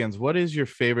 Giants fans, what is your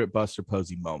favorite Buster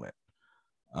Posey moment?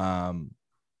 And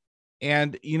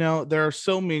there are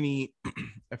so many.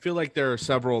 I feel like there are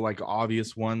several like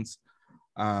obvious ones.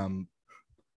 I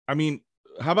mean,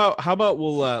 how about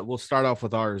we'll start off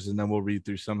with ours and then we'll read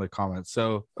through some of the comments.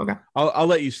 So okay, I'll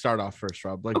let you start off first,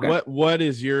 Rob. Like okay. what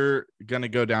is gonna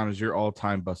go down as your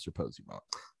all-time Buster Posey moment?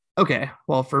 Okay,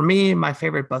 well, for me, my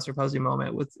favorite Buster Posey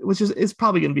moment, which is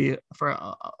probably gonna be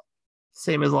for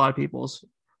same as a lot of people's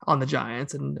on the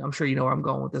Giants, and I'm sure you know where I'm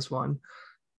going with this one.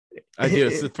 I do.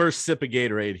 It's the first sip of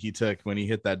Gatorade he took when he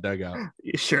hit that dugout.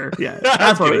 Sure, yeah,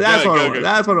 that's what it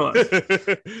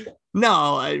was.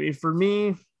 No, I mean, for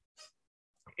me,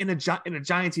 in a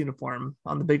Giants uniform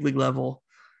on the big league level,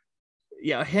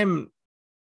 yeah, him,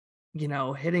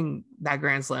 hitting that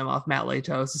grand slam off Matt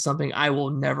Latos is something I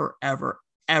will never, ever,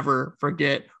 ever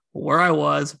forget. Where I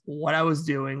was, what I was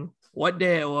doing, what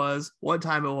day it was, what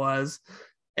time it was,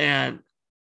 and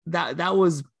that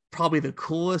was probably the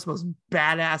coolest, most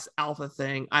badass alpha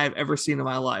thing I've ever seen in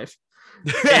my life.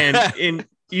 And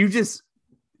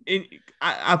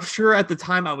I'm sure at the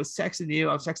time I was texting you,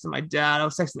 I was texting my dad, I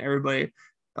was texting everybody.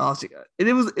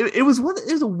 It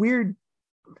was a weird.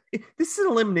 This is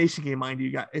an elimination game, mind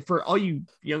you, guys. For all you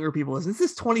younger people, this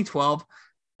is 2012,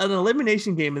 an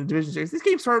elimination game in the division series. This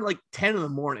game started like 10 in the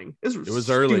morning. It was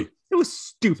early. It was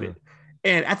stupid.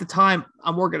 And at the time,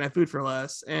 I'm working at Food for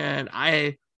Less, and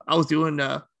I was doing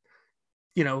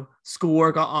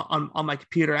schoolwork on my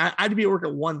computer. I had to be at work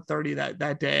at 1:30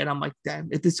 that day, and I'm like, damn,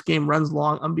 if this game runs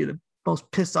long, I'm gonna be the most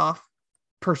pissed off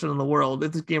person in the world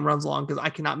if this game runs long, because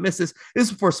I cannot miss this. This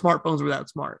is before smartphones were that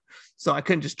smart, so I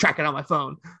couldn't just track it on my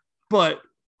phone. But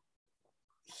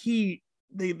he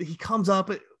comes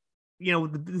up,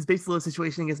 this basically a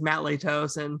situation against Matt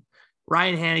Latos, and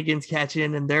Ryan Hannigan's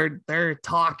catching, and they're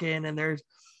talking, and they're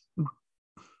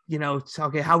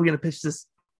okay, how are we gonna pitch this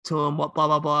to him? What blah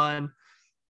blah blah,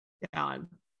 and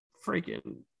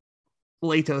freaking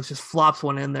Latos just flops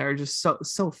one in there, just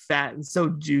so fat and so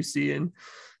juicy. And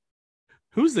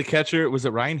who's the catcher? Was it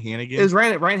Ryan Hannigan? It was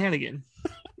Ryan Hannigan.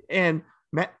 And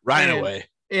away.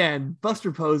 And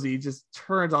Buster Posey just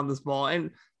turns on this ball.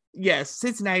 And yes,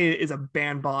 Cincinnati is a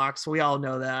bandbox. We all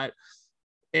know that.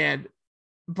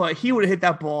 But he would have hit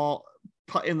that ball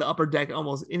in the upper deck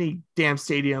almost any damn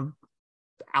stadium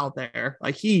out there.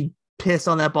 Like, he pissed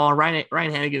on that ball. Ryan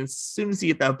Hannigan, as soon as he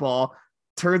hit that ball,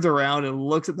 turns around and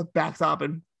looks at the backstop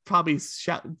and probably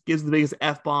gives the biggest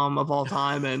F-bomb of all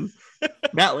time. And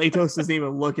Matt Latos doesn't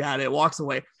even look at it, walks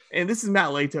away. And this is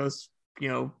Matt Latos,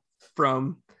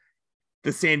 from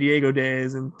the San Diego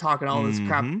days and talking all this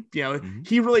crap.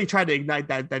 He really tried to ignite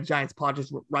that Giants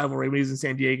Padres rivalry when he was in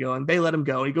San Diego, and they let him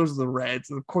go. He goes to the Reds,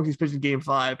 and of course he's pitching Game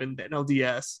 5 and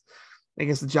NLDS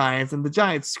against the Giants, and the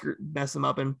Giants mess him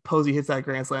up, and Posey hits that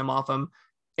grand slam off him.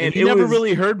 And you never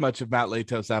really heard much of Matt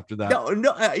Latos after that.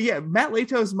 Matt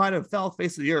Latos might have fell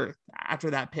face of the earth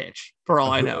after that pitch, for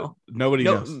all I know. Nobody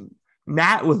knows.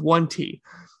 Matt with one T.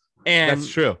 And that's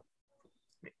true.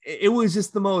 It was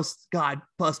just the most, God,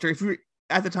 Buster, if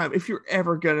you're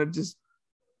ever gonna just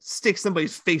stick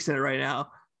somebody's face in it right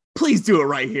now, please do it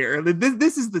right here.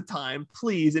 This is the time,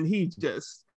 please. And he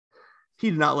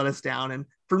did not let us down. And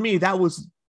for me, that was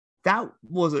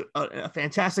a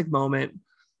fantastic moment.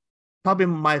 Probably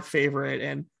my favorite,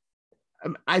 and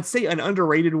I'd say an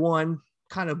underrated one,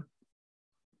 kind of,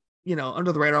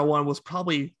 under the radar one, was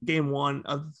probably Game 1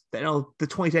 of the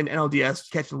 2010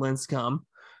 NLDS catching Lincecum,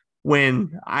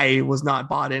 when I was not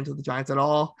bought into the Giants at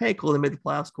all. Hey, cool, they made the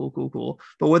playoffs, cool.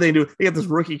 But what they do, they got this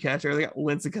rookie catcher, they got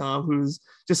Lincecum, who's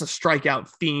just a strikeout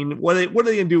fiend. What are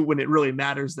they gonna do when it really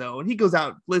matters, though? And he goes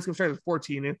out, Lincecum strikes at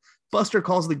 14, and Buster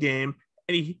calls the game,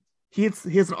 and he has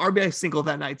an RBI single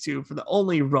that night too for the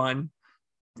only run.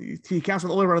 He counts for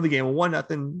the only run of the game, a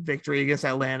 1-0 victory against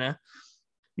Atlanta.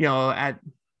 At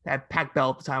Pac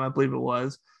Bell at the time, I believe it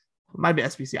was. It might be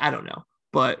SBC, I don't know,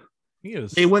 but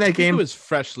they win that game. It was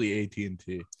freshly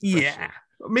AT&T. Yeah,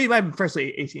 maybe it might be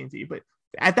freshly AT&T, but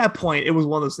at that point, it was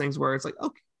one of those things where it's like,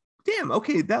 okay, damn,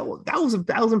 okay, that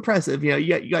was impressive. You know,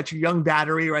 you got your young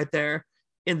battery right there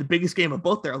in the biggest game of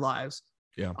both their lives.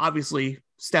 Yeah, obviously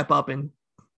step up and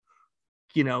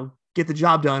get the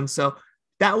job done. So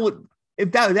that would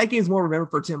if that game's more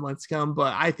remembered for Tim Lincecum,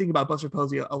 but I think about Buster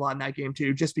Posey a lot in that game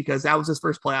too, just because that was his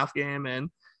first playoff game and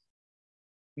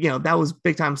that was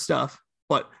big time stuff.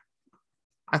 But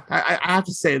I have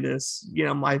to say this,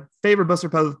 my favorite Buster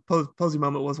Posey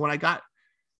moment was when I got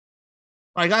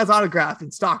his autograph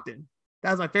in Stockton.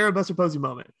 That was my favorite Buster Posey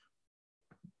moment.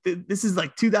 This is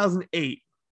like 2008,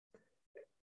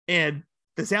 and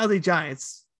the San Jose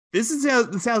Giants. This is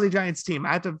the San Jose Giants team.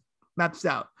 I have to map this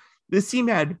out. This team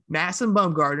had Madison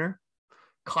Bumgarner,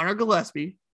 Connor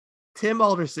Gillespie, Tim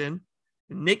Alderson,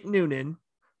 Nick Noonan,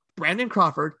 Brandon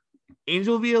Crawford,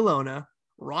 Angel Villalona,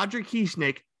 Roger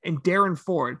Kieschnick, and Darren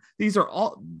Ford. These are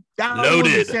all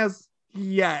loaded.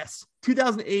 Yes,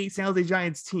 2008 San Jose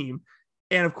Giants team,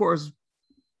 and of course,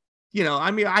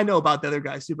 I know about the other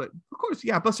guys too, but of course,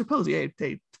 Buster Posey,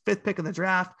 hey, 5th pick in the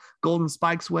draft, Golden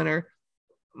Spikes winner.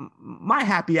 My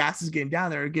happy ass is getting down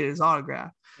there to get his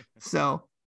autograph. So,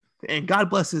 and God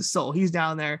bless his soul, he's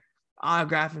down there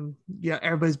autographing,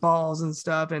 everybody's balls and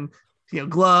stuff, and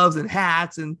gloves and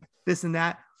hats and this and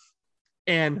that,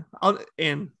 and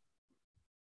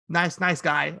nice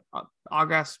guy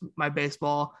autographs my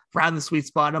baseball right in the sweet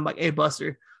spot. I'm like, hey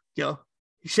Buster, he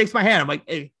shakes my hand. I'm like,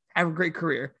 hey, have a great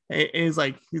career. And he's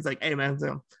like, hey man,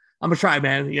 so I'm gonna try,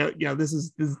 man. This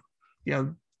is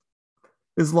a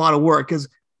lot of work because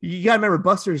you gotta remember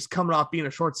Buster's coming off being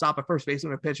a shortstop, a first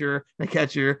baseman, a pitcher, and a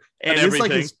catcher, and this is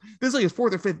like his 4th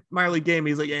or 5th minor league game.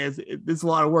 He's like, yeah, it's a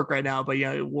lot of work right now, but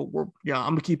we're I'm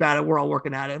gonna keep at it. We're all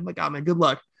working at it. I'm like, oh man, good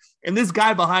luck. And this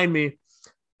guy behind me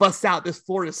busts out this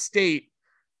Florida State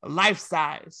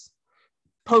life-size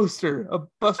poster of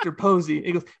Buster Posey.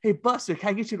 He goes, hey Buster, can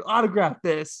I get you to autograph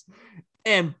this?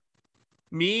 And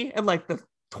me and like the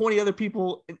 20 other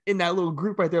people in that little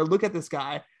group right there look at this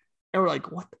guy and we're like,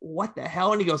 what the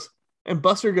hell? And he goes, and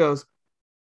Buster goes,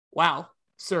 wow,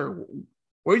 sir,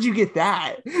 where'd you get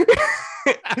that?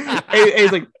 and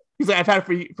he's like, I've had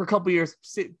it for a couple of years,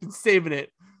 been saving it.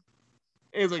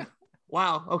 And he's like,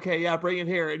 wow, okay, yeah, bring it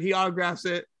here. And he autographs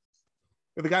it.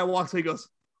 And the guy walks away, he goes,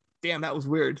 damn, that was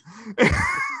weird. and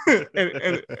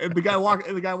the guy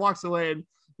walks away, and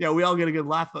we all get a good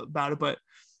laugh about it. But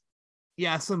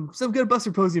yeah, some good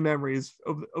Buster Posey memories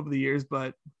over the years.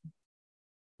 But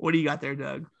what do you got there,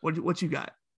 Doug? What you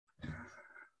got?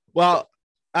 Well,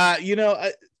 I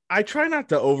try not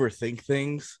to overthink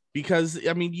things because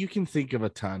you can think of a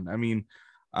ton.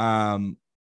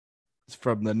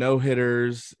 From the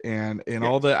no-hitters and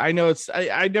all the, I know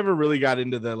I never really got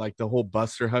into the whole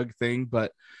Buster hug thing,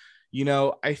 but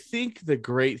I think the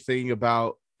great thing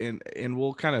about, and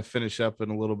we'll kind of finish up in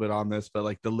a little bit on this,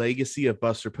 but the legacy of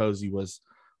Buster Posey was,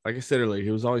 like I said earlier,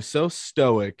 he was always so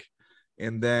stoic.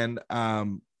 And then,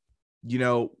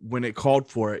 when it called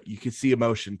for it, you could see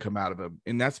emotion come out of him.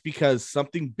 And that's because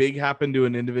something big happened to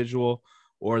an individual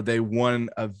or they won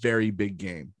a very big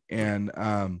game. And,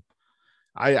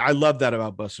 I love that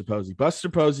about Buster Posey. Buster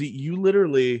Posey, you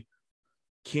literally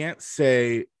can't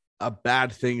say a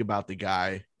bad thing about the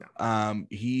guy.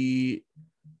 He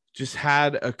just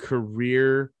had a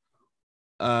career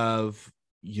of,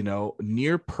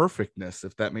 near perfectness,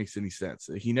 if that makes any sense.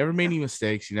 He never made any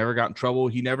mistakes. He never got in trouble.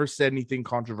 He never said anything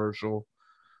controversial.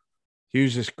 He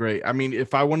was just great.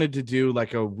 If I wanted to do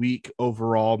a week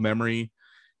overall memory,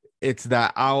 it's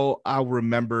that I'll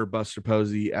remember Buster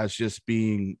Posey as just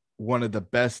being one of the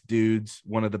best dudes,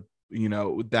 one of the,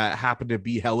 that happened to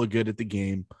be hella good at the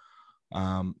game.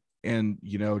 And,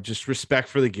 just respect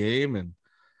for the game, and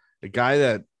the guy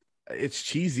that, it's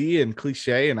cheesy and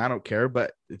cliche and I don't care,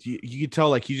 but you can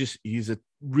tell he's a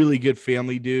really good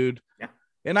family dude. Yeah.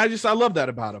 And I love that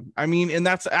about him. And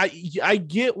that's, I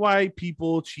get why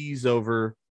people cheese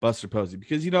over Buster Posey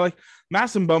because,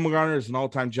 Madison Bumgarner is an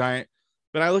all-time Giant,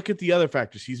 but I look at the other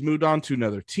factors. He's moved on to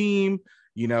another team.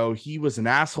 He was an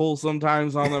asshole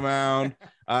sometimes on the mound.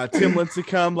 Tim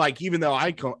Lincecum, even though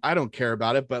I don't care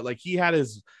about it, but he had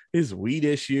his weed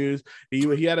issues.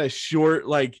 He had a short,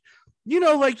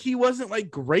 he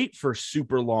wasn't great for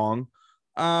super long.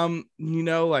 Matt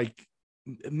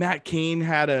Cain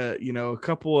had a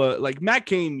couple of Matt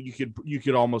Cain, you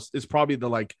could almost, is probably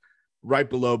the right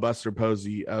below Buster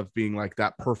Posey of being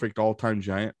that perfect all-time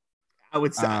Giant. I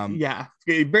would say, yeah,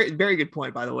 very, very good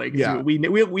point, by the way. Yeah,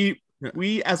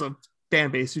 we as a fan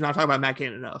base do not talk about Matt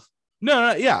Cain enough.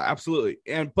 No, yeah, absolutely.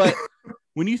 But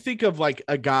when you think of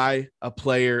a guy, a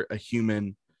player, a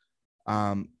human,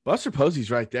 Buster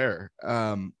Posey's right there.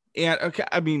 And okay,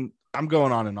 I'm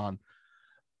going on and on.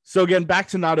 So again, back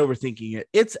to not overthinking it.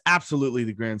 It's absolutely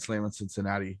the Grand Slam in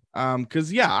Cincinnati.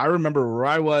 Because I remember where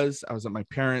I was at my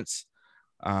parents',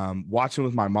 watching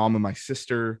with my mom and my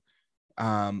sister.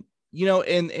 And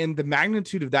the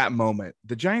magnitude of that moment,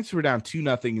 the Giants were down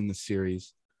 2-0 in the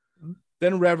series.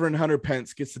 Then Reverend Hunter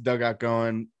Pence gets the dugout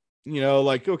going,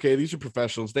 okay, these are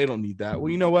professionals. They don't need that.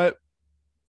 Well, you know what?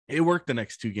 It worked the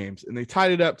next 2 games and they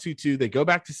tied it up 2-2. They go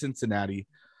back to Cincinnati.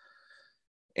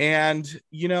 And,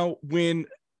 when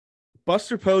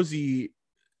Buster Posey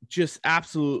just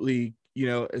absolutely,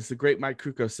 as the great Mike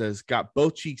Krukow says, got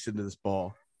both cheeks into this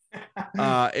ball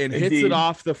and hits it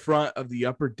off the front of the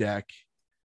upper deck.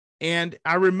 And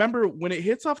I remember when it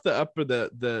hits off the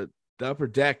upper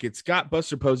deck, it's got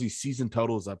Buster Posey's season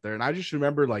totals up there. And I just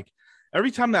remember, like,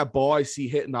 every time that ball I see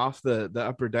hitting off the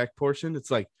upper deck portion, it's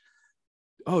like,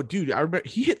 oh, dude, I remember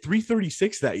he hit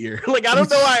 336 that year. Like, I don't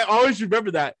know why I always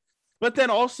remember that. But then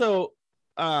also,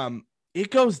 it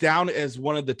goes down as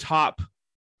one of the top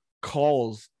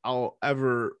calls I'll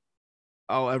ever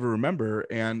remember.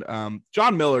 And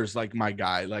John Miller's like my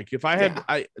guy. Like, if I had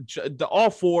all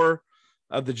 4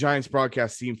 of the Giants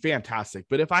broadcast team, fantastic.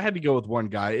 But if I had to go with one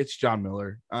guy, it's John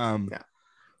Miller.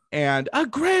 And a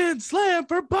grand slam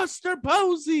for Buster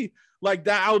Posey, like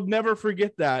that. I'll never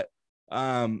forget that.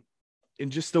 And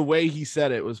just the way he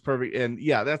said it was perfect. And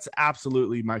yeah, that's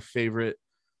absolutely my favorite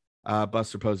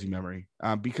Buster Posey memory.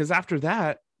 Because after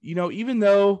that, even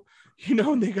though,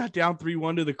 they got down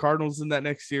 3-1 to the Cardinals in that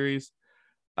next series.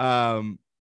 No,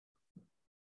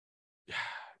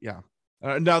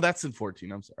 that's in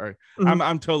 14. I'm sorry. Mm-hmm.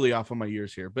 I'm totally off on my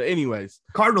years here. But anyways,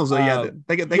 Cardinals. They got down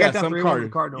 3-1 to the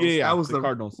Cardinals. Yeah, that was the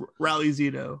Cardinals. Rally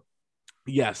Zito.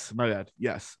 Yes, my bad.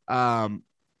 Yes. But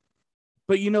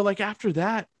like after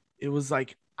that, it was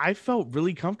like I felt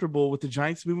really comfortable with the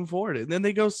Giants moving forward, and then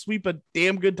they go sweep a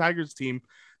damn good Tigers team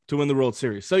to win the World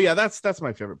Series. So yeah, that's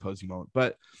my favorite Posey moment.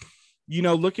 But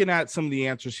looking at some of the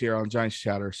answers here on Giants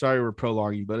Chatter. Sorry we're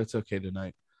prolonging, but it's okay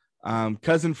tonight.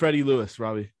 Cousin Freddie Lewis,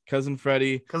 Robbie. Cousin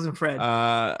Fred.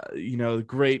 The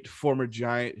great former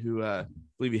Giant who I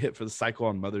believe he hit for the cycle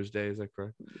on Mother's Day. Is that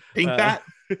correct? Pink bat.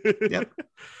 Yep.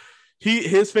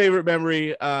 His favorite memory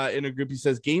in a group, he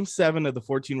says Game 7 of the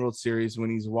 14 World Series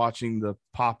when he's watching the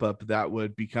pop-up that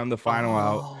would become the final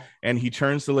out, and he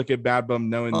turns to look at Bad Bum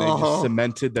knowing they just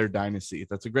cemented their dynasty.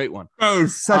 That's a great one. Oh,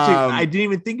 I didn't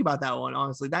even think about that one,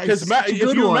 honestly. That is if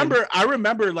you remember, I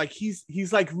remember like he's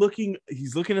like looking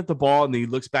at the ball and then he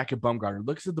looks back at Bumgarner,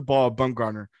 looks at the ball at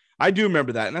Bumgarner. I do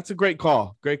remember that, and that's a great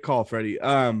call. Great call, Freddie.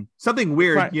 Something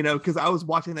weird, because I was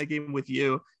watching that game with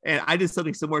you, and I did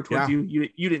something similar towards you.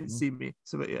 You didn't see me,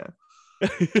 so but yeah.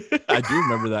 I do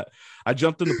remember that. I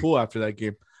jumped in the pool after that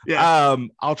game. Yeah.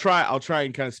 I'll try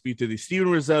and kind of speak to these.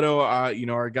 Steven Risotto,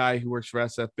 our guy who works for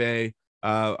SFA,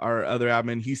 our other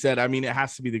admin, he said, it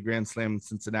has to be the Grand Slam in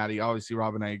Cincinnati. Obviously,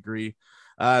 Rob and I agree.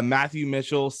 Matthew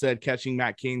Mitchell said catching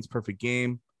Matt Cain's perfect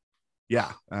game.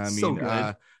 Yeah, so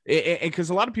good.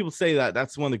 Because a lot of people say that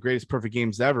that's one of the greatest perfect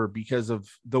games ever because of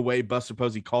the way Buster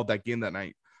Posey called that game that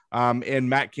night. And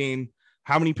Matt Cain,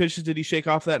 how many pitches did he shake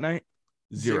off that night?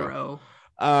 Zero.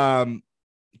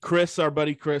 Chris, our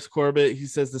buddy Chris Corbett, he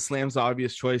says the slam's the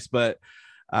obvious choice, but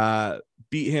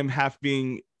beat him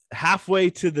being halfway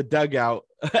to the dugout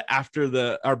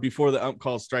before the ump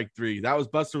called strike 3. That was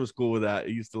Buster was cool with that.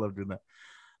 He used to love doing that.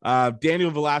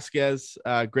 Daniel Velasquez,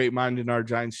 great mind in our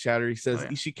Giants chatter. He says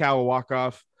Ishikawa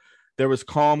walk-off. There was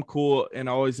calm, cool, and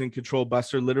always in control.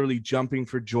 Buster literally jumping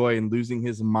for joy and losing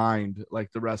his mind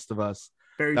like the rest of us.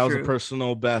 That was a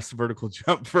personal best vertical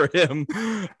jump for him.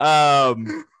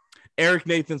 Eric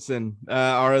Nathanson,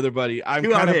 our other buddy. I'm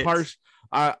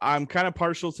kind of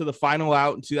partial to the final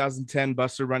out in 2010.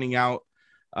 Buster running out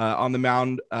on the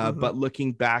mound, but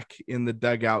looking back in the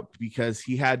dugout because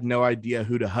he had no idea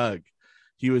who to hug.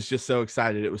 He was just so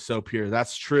excited. It was so pure.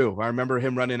 That's true. I remember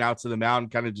him running out to the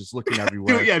mound, kind of just looking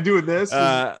everywhere. Doing this.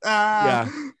 Yeah.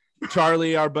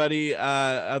 Charlie, our buddy,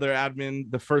 other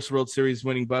admin, the first World Series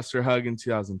winning Buster hug in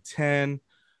 2010.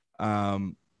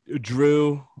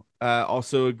 Drew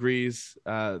also agrees.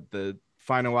 The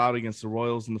final out against the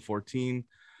Royals in the 14.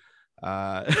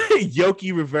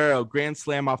 Yoki Rivero, grand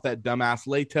slam off that dumbass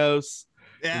Latos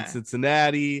in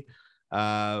Cincinnati.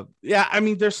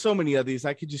 There's so many of these.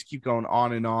 I could just keep going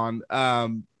on and on.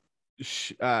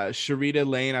 Sharita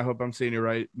Lane, I hope I'm saying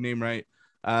your name right.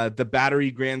 The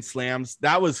battery grand slams.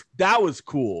 That was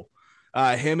cool.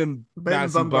 Him and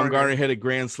Madison Bumgarner hit a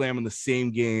grand slam in the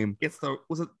same game.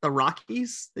 Was it the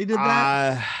Rockies? They did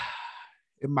that.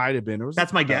 It might have been.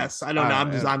 That's my guess. I don't know.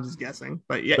 I'm just guessing.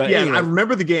 But anyways. I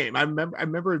remember the game. I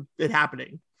remember it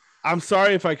happening. I'm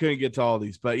sorry if I couldn't get to all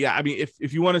these, but yeah, I mean,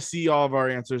 if you want to see all of our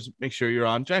answers, make sure you're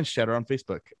on Giants Chatter on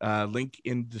Facebook. Link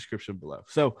in the description below.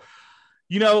 So,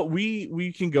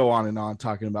 we can go on and on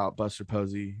talking about Buster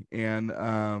Posey, and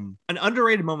an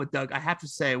underrated moment, Doug, I have to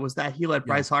say, was that he let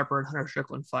Bryce Harper and Hunter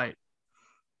Strickland fight.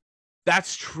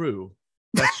 That's true.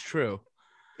 That's true.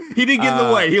 He didn't get in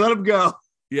the way. He let him go.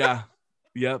 Yeah.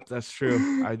 Yep. That's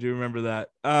true. I do remember that.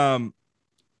 I'll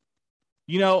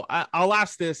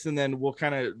ask this, and then we'll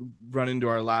kind of run into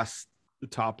our last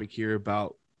topic here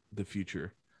about the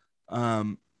future.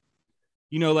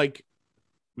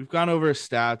 We've gone over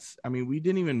stats. I mean, we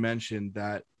didn't even mention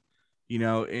that,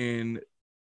 in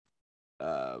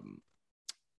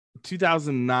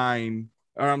 2009,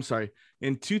 or I'm sorry,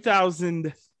 in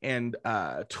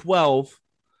 2012,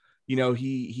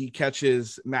 he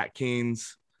catches Matt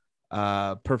Cain's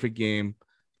perfect game.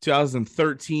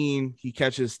 2013, he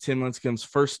catches Tim Lincecum's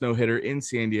first no-hitter in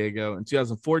San Diego. In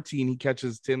 2014, he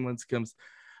catches Tim Lincecum's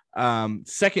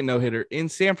second no-hitter in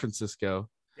San Francisco.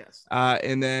 Yes.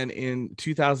 And then in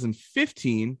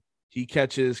 2015, he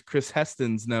catches Chris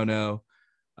Heston's no-no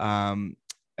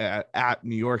at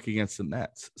New York against the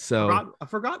Mets. So I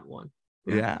forgot one.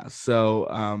 Yeah.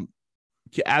 So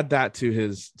add that to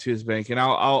his bank, and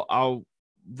I'll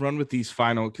run with these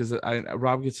final, because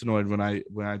Rob gets annoyed when I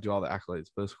do all the accolades,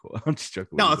 but it's cool. I'm just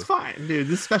joking. No, it's fine, dude.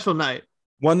 This is a special night.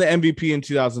 Won the MVP in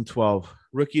 2012,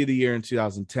 Rookie of the Year in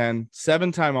 2010,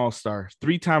 7-time All-Star,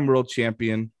 3-time World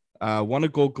Champion, won a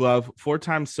Gold Glove,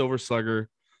 4-time Silver Slugger,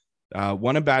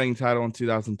 won a batting title in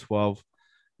 2012,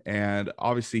 and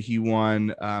obviously he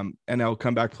won NL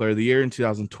Comeback Player of the Year in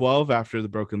 2012 after the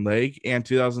broken leg, and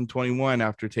 2021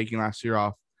 after taking last year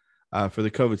off for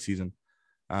the COVID season.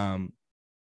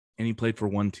 And he played for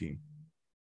one team.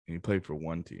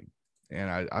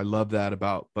 And I love that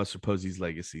about Buster Posey's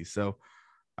legacy. So,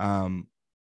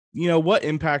 what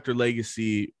impact or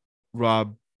legacy,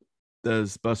 Rob,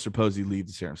 does Buster Posey leave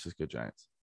the San Francisco Giants?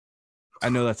 I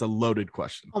know that's a loaded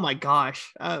question. Oh my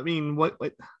gosh. I mean, what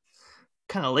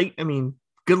kind of late? I mean,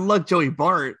 good luck, Joey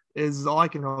Bart, is all I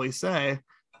can really say.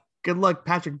 Good luck,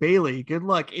 Patrick Bailey. Good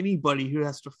luck, anybody who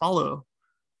has to follow,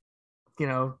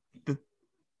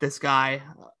 this guy.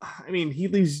 I mean, he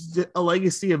leaves a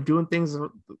legacy of doing things the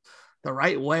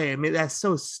right way. I mean, that's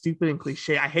so stupid and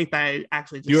cliche. I hate that I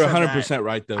actually just You're 100%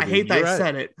 right, though. I hate that I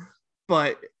said it.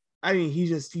 But, I mean, he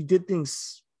did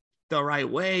things the right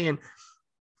way.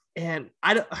 And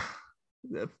I don't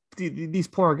 – these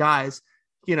poor guys,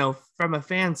 from a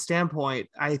fan standpoint,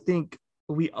 I think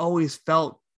we always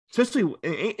felt, especially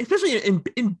in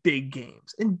big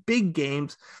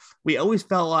games, we always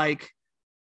felt like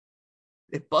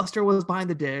if Buster was behind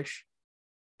the dish,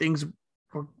 things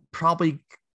were probably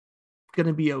going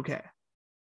to be okay.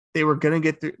 They were going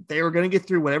to get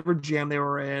through whatever jam they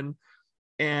were in.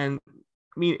 And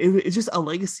I mean, it's just a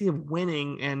legacy of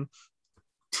winning and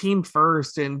team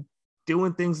first and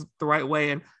doing things the right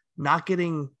way and not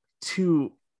getting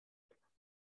too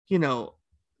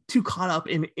caught up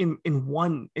in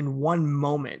one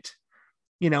moment,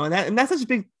 and that's such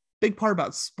a big part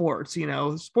about sports.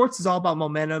 Sports is all about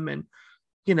momentum and,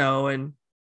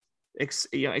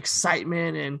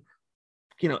 excitement and,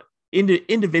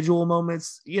 individual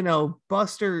moments.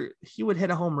 Buster, he would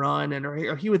hit a home run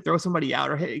or he would throw somebody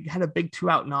out or had a big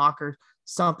 2-out knock or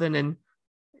something. And,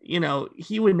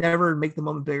 he would never make the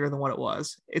moment bigger than what it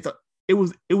was. It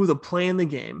was a play in the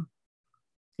game.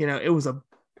 It was a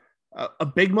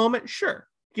big moment. Sure.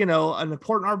 An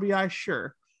important RBI.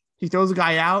 Sure. He throws a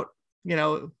guy out,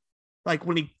 like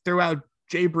when he threw out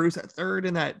Jay Bruce at third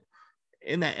in that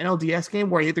NLDS game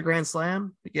where he hit the grand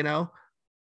slam. A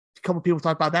couple of people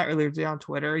talked about that earlier today on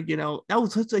Twitter. That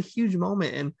was such a huge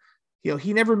moment. And,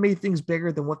 he never made things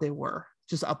bigger than what they were.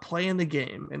 Just a play in the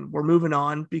game. And we're moving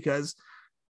on because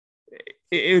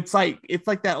it's like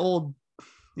that old,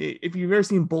 if you've ever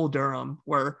seen Bull Durham,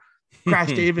 where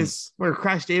Crash Davis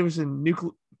and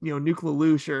Nuke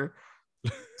LaLoosh are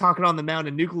talking on the mound,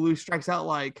 and Nuke LaLoosh strikes out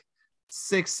like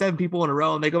 6-7 people in a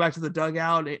row, and they go back to the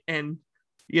dugout, and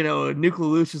Nuke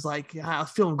LaLoosh is like, yeah, I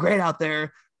was feeling great out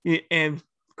there, and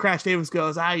Crash Davis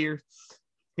goes, you're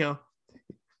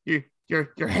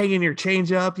hanging your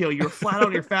change up, you're flat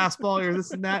on your fastball, you're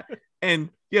this and that, and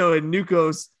and Nuke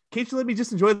goes, can't you let me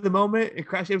just enjoy the moment? And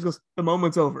Crash Davis goes, the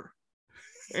moment's over.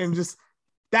 And just,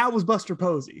 that was Buster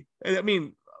Posey. I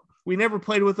mean, we never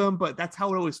played with him, but that's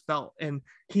how it always felt. And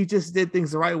he just did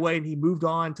things the right way, and he moved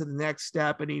on to the next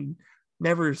step, and he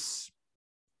never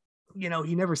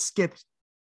skipped,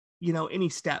 any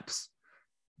steps.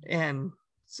 And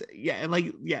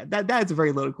that's a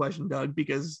very loaded question, Doug,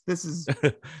 because this is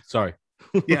sorry.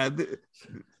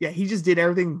 he just did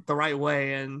everything the right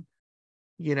way. And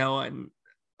and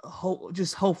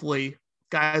just hopefully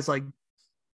guys like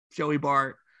Joey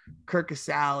Bart, Kirk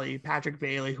Casale, Patrick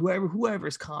Bailey,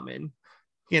 whoever's coming,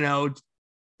 has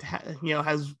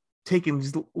taken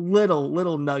these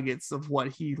little nuggets of what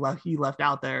he left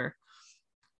out there,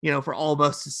 for all of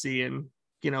us to see. And,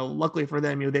 luckily for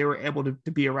them, they were able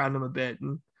to be around him a bit.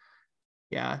 And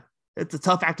yeah, it's a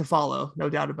tough act to follow, no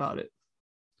doubt about it.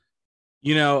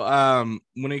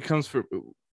 When it comes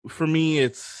for me,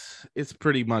 it's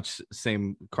pretty much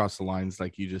same across the lines.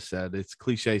 Like you just said, it's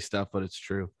cliche stuff, but it's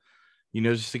true.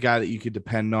 Just a guy that you could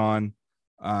depend on,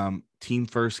 team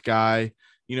first guy.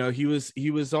 He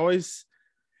was always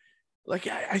like,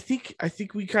 I think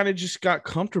we kind of just got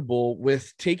comfortable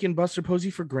with taking Buster Posey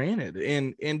for granted.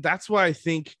 And that's why I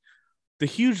think the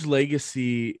huge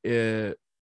legacy,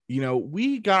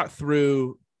 we got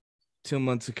through Tim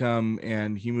Lincecum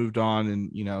and he moved on,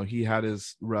 and, he had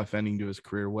his rough ending to his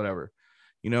career, whatever.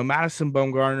 Madison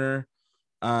Bumgarner,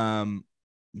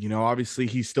 obviously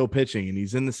he's still pitching and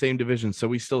he's in the same division, so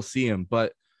we still see him.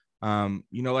 But,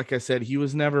 like I said, he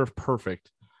was never perfect.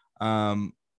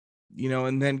 And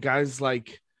then guys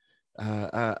like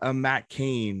a Matt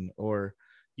Cain, or,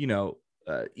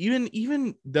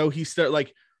 even though he started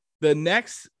like the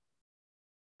next,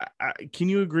 can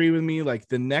you agree with me? Like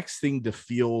the next thing to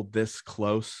feel this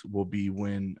close will be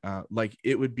when, like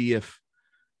it would be if,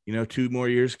 2 more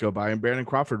years go by and Brandon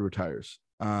Crawford retires.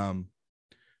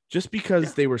 Just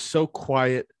because they were so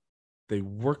quiet, they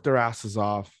worked their asses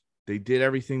off. They did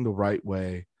everything the right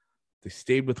way. They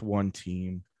stayed with one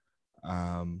team.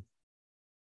 And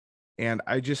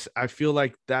I feel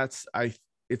like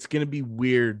it's going to be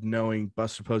weird knowing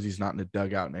Buster Posey's not in the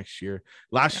dugout next year.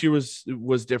 Last year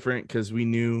was different because we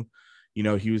knew,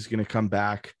 he was going to come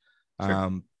back.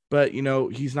 Sure. But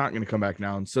he's not going to come back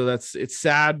now. And so it's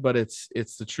sad, but it's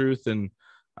the truth. And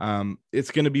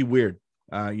it's going to be weird,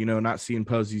 not seeing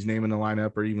Posey's name in the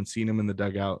lineup or even seeing him in the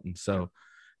dugout. And so,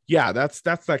 yeah, that's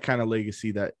that kind of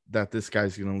legacy that this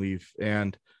guy's going to leave.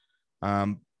 And,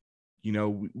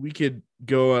 we could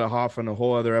go off on a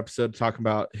whole other episode talking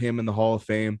about him in the Hall of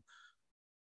Fame.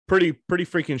 Pretty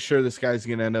freaking sure this guy's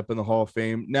going to end up in the Hall of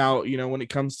Fame. Now, when it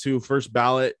comes to first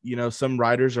ballot, some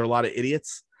writers are a lot of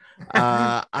idiots.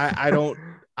 I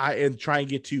try and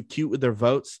get too cute with their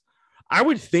votes. I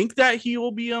would think that he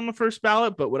will be on the first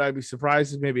ballot, but would I be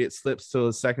surprised if maybe it slips to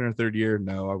the second or third year?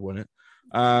 No, I wouldn't.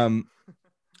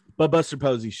 But Buster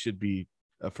Posey should be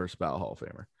a first ballot Hall of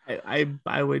Famer.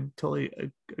 I would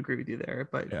totally agree with you there,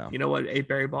 but you know what?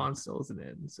 Barry Bonds still isn't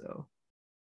in, so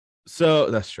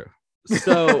that's true.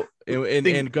 So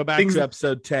and go back to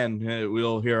episode 10.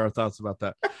 We'll hear our thoughts about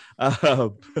that.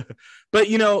 But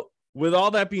with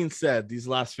all that being said, these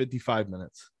last 55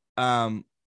 minutes,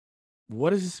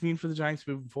 what does this mean for the Giants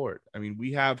moving forward? I mean,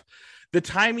 we have the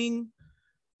timing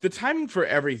for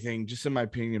everything, just in my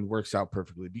opinion, works out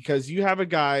perfectly because you have a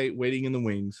guy waiting in the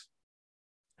wings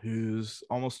who's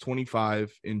almost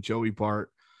 25 in Joey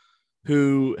Bart,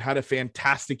 who had a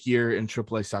fantastic year in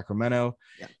AAA Sacramento.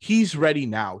 Yeah. He's ready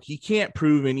now. He can't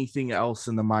prove anything else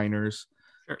in the minors.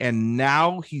 Sure. And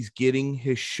now he's getting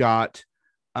his shot.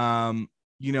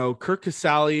 Kirk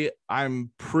Casale,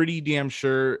 I'm pretty damn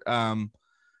sure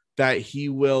that he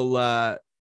will,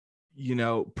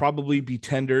 probably be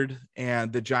tendered,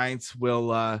 and the Giants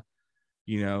will,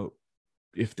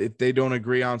 if they don't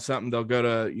agree on something, they'll go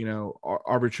to,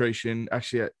 arbitration.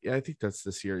 Actually, I think that's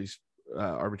this year. He's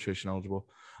arbitration eligible.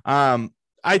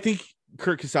 I think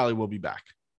Kirk Casale will be back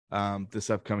this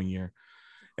upcoming year.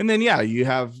 And then, you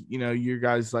have, your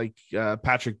guys like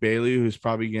Patrick Bailey, who's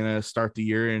probably going to start the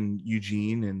year in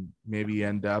Eugene and maybe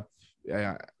end up,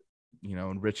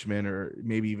 in Richmond or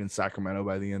maybe even Sacramento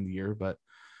by the end of the year. But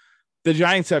the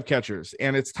Giants have catchers,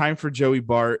 and it's time for Joey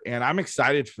Bart, and I'm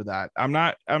excited for that. I'm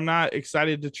not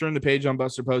excited to turn the page on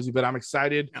Buster Posey, but I'm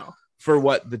excited for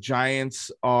what the Giants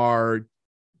are,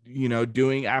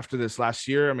 doing after this last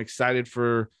year. I'm excited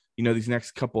for, these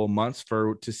next couple of months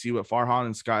to see what Farhan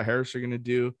and Scott Harris are going to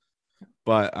do.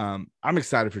 But I'm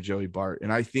excited for Joey Bart.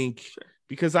 And I think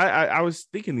because I was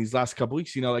thinking these last couple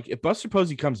weeks, like if Buster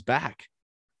Posey comes back,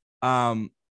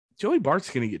 Joey Bart's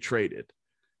going to get traded.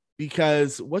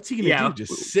 Because what's he going to do?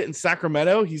 Just sit in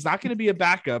Sacramento? He's not going to be a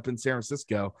backup in San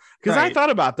Francisco. Because I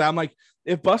thought about that. I'm like,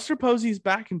 if Buster Posey's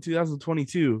back in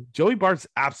 2022, Joey Bart's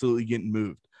absolutely getting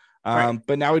moved.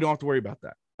 But now we don't have to worry about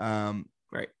that.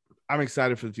 I'm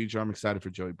excited for the future. I'm excited for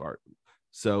Joey Bart.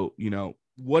 So,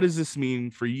 what does this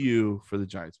mean for you for the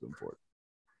Giants moving forward?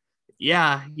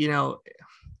 Yeah,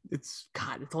 it's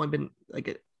only been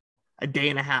like a day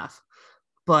and a half.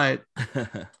 But,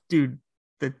 dude,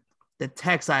 the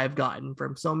texts I have gotten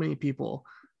from so many people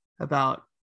about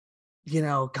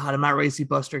God, I'm not ready to see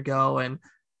Buster go, and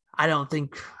I don't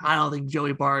think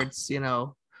Joey Bart's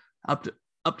up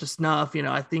to snuff.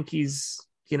 I think he's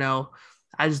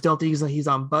I just don't think he's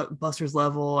on Buster's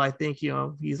level. I think he's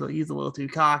a little too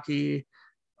cocky,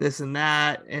 this and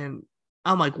that, and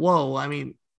I'm like, whoa. I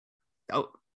mean,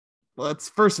 well, it's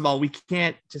first of all, we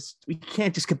can't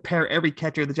just compare every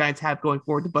catcher the Giants have going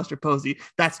forward to Buster Posey.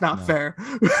 That's not fair.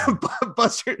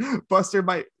 Buster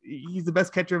he's the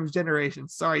best catcher of his generation.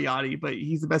 Sorry, Yachty, but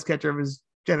he's the best catcher of his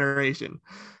generation.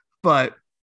 But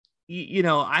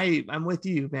I'm with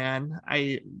you, man.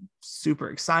 I'm super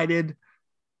excited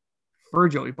for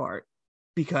Joey Bart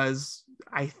because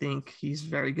I think he's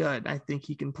very good. I think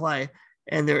he can play.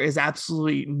 And there is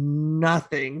absolutely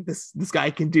nothing this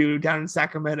guy can do down in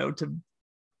Sacramento to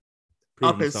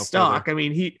up his stock. Further. I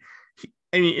mean,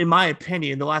 in my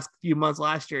opinion, the last few months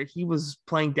last year, he was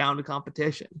playing down to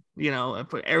competition,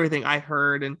 for everything I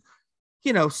heard and,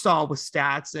 saw with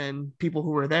stats and people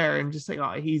who were there and just like,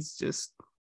 oh, he's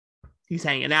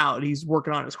hanging out. He's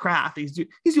working on his craft. He's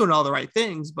doing all the right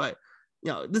things, but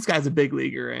this guy's a big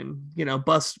leaguer and,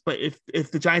 but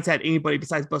if the Giants had anybody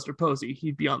besides Buster Posey,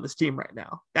 he'd be on this team right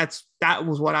now. That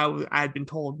was what I had been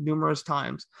told numerous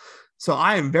times. So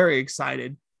I am very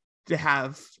excited to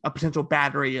have a potential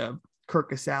battery of Curt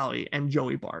Casali and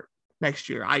Joey Bart next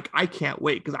year. I can't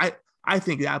wait because I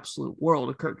think the absolute world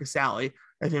of Curt Casali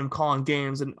and him calling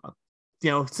games and,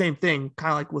 same thing,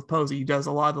 kind of like with Posey. He does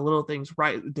a lot of the little things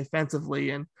right defensively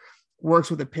and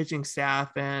works with the pitching staff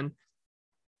and,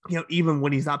 even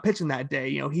when he's not pitching that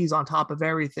day, he's on top of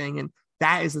everything. And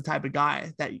that is the type of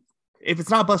guy that if it's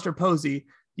not Buster Posey,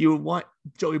 you would want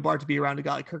Joey Bart to be around a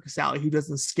guy like Curt Casali who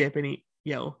doesn't skip any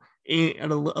of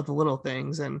the little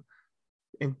things. And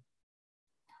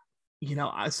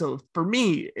so for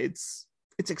me, it's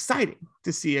exciting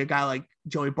to see a guy like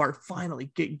Joey Bart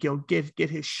finally get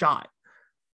his shot,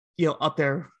 up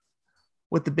there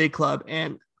with the big club.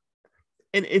 And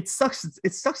it sucks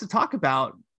to talk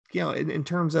about, in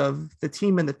terms of the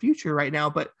team in the future right now,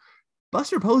 but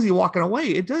Buster Posey walking away,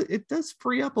 it does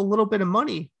free up a little bit of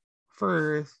money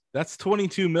for that's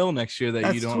 $22 million next year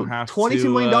that you don't have $22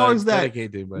 million that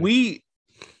to,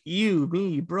 you,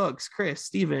 me, Brooks, Chris,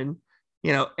 Steven,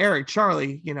 Eric,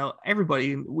 Charlie,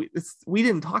 everybody, we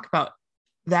didn't talk about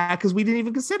that because we didn't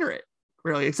even consider it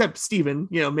really, except Steven,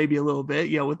 maybe a little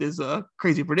bit, with his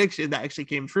crazy prediction that actually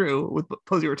came true with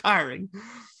Posey retiring.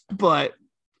 But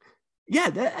yeah,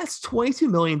 that's $22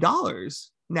 million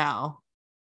now.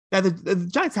 Now the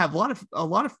Giants have a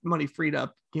lot of money freed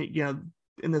up,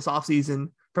 in this offseason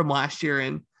from last year.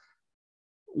 And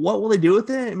what will they do with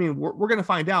it? I mean, we're going to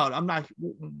find out.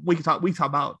 We can talk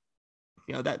about,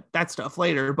 that stuff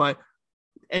later, but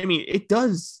I mean, it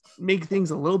does make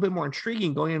things a little bit more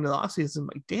intriguing going into the offseason.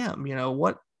 Like, damn,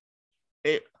 what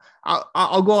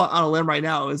I'll go on a limb right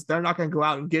now is they're not going to go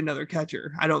out and get another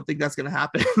catcher. I don't think that's going to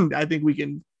happen. I think we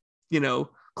can,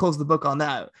 close the book on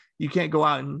that. You can't go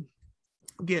out and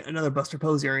get another Buster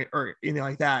Posey or anything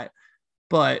like that.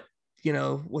 But,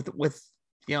 with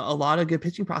a lot of good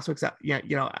pitching prospects out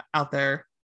there,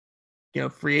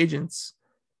 free agents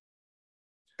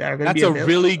that are going to be a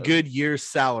really good year's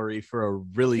salary for a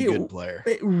really good player.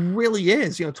 It really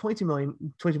is, $20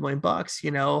 million bucks,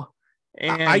 and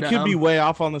I could be way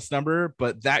off on this number,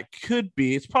 but that could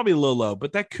be, it's probably a little low,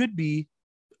 but that could be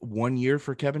 1 year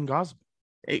for Kevin Gausman.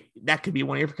 That could be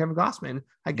 1 year for Kevin Gausman.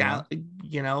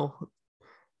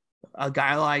 A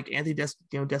guy like Anthony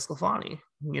Desclafani,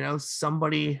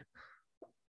 somebody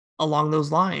along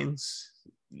those lines.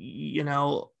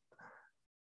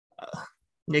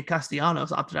 Nick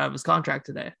Castellanos opted out of his contract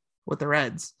today with the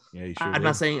Reds. Yeah, he sure I'm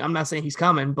not saying he's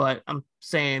coming, but I'm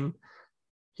saying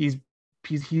he's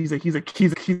a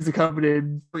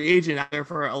coveted free agent out there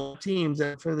for a lot of teams,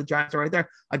 and for the Giants are right there.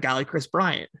 A guy like Chris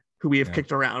Bryant, who we have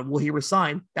kicked around, will he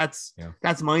resign? That's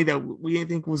money that we didn't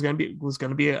think was going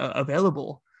to be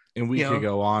available. And we could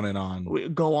go on and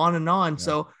on. Go on and on. Yeah.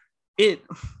 So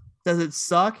does it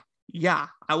suck? Yeah,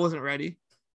 I wasn't ready.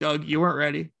 Doug, you weren't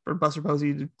ready for Buster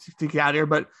Posey to get out here,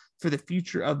 but for the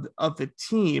future of the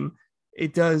team,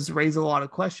 it does raise a lot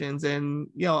of questions and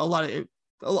a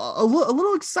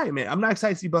little excitement. I'm not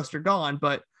excited to see Buster gone,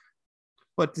 but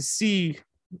to see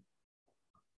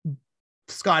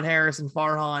Scott Harris and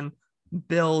Farhan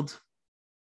build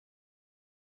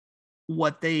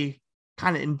what they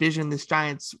kind of envisioned this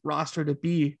Giants roster to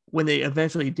be when they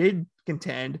eventually did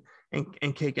contend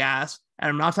and kick ass. And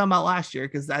I'm not talking about last year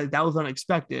because that was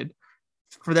unexpected.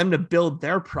 For them to build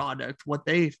their product, what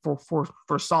they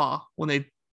foresaw when they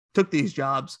took these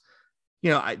jobs,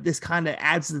 this kind of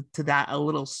adds to that a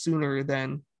little sooner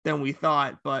than we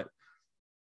thought. But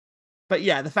but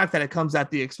yeah, the fact that it comes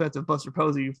at the expense of Buster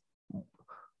Posey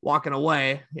walking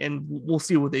away, and we'll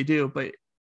see what they do. But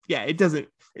yeah, it doesn't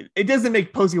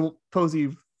make Posey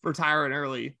retiring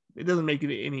early. It doesn't make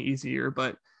it any easier,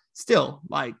 but still,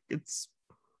 like, it's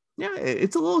a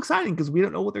little exciting because we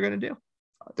don't know what they're going to do.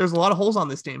 There's a lot of holes on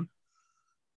this team.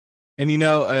 And,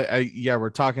 we're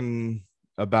talking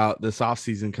about this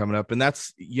offseason coming up, and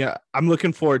I'm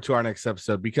looking forward to our next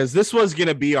episode, because this was going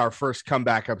to be our first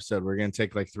comeback episode. We're going to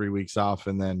take like 3 weeks off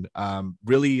and then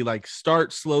really like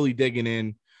start slowly digging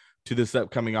in to this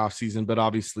upcoming offseason. But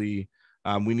obviously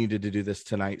we needed to do this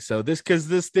tonight. So this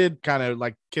did kind of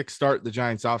like kickstart the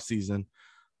Giants offseason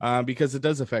because it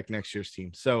does affect next year's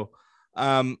team. So,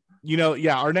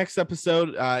 our next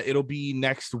episode, it'll be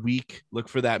next week. Look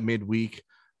for that midweek.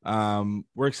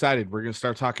 We're excited. We're going to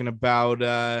start talking about,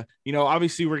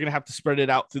 obviously we're going to have to spread it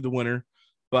out through the winter,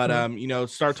 but,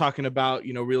 start talking about,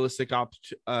 realistic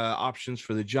options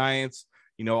for the Giants,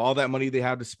 all that money they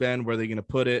have to spend, where they're going to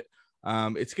put it.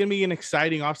 It's going to be an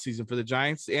exciting offseason for the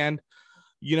Giants, and,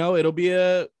 it'll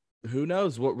be who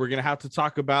knows what we're going to have to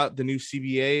talk about, the new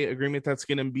CBA agreement that's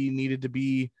going to be needed to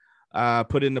be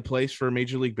put into place for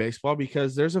Major League Baseball,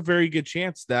 because there's a very good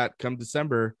chance that come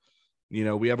December,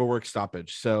 we have a work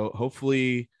stoppage. So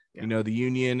hopefully, the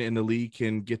union and the league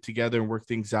can get together and work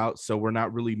things out, so we're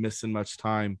not really missing much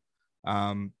time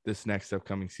this next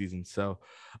upcoming season. So,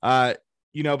 but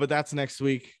that's next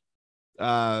week.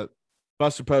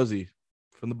 Buster Posey,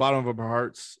 from the bottom of our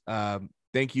hearts,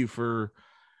 thank you for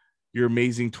your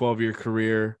amazing 12-year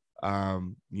career.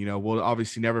 We'll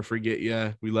obviously never forget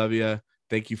you. We love you.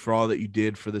 Thank you for all that you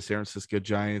did for the San Francisco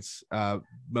Giants.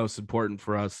 Most important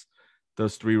for us,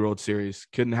 those 3 World Series.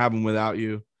 Couldn't have them without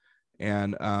you.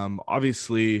 And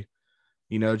obviously,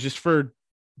 just for,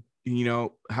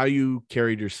 how you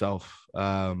carried yourself,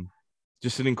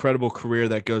 just an incredible career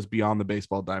that goes beyond the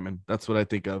baseball diamond. That's what I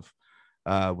think of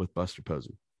with Buster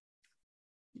Posey.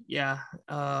 Yeah.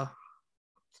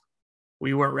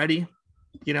 We weren't ready,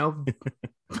 it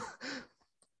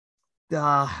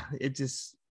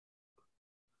just,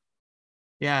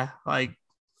 like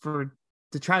to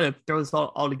try to throw this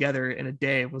all together in a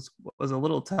day was a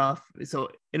little tough.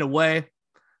 So in a way,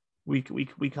 we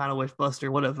kind of wish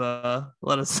Buster would have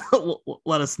let us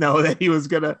know that he was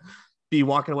gonna be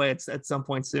walking away at some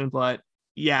point soon. But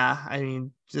yeah, I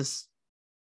mean, just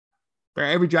for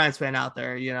every Giants fan out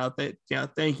there,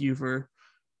 thank you for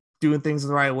doing things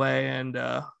the right way and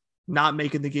not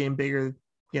making the game bigger,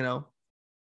 not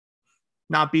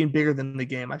being bigger than the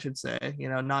game, I should say,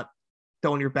 not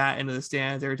throwing your bat into the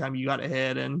stands every time you got a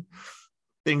hit and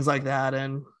things like that.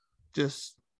 And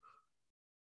just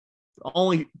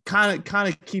only kind of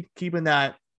keeping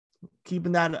that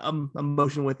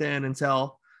emotion within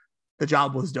until the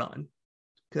job was done.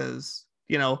 Because,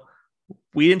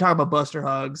 we didn't talk about Buster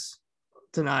hugs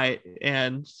tonight,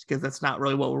 and because that's not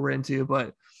really what we're into,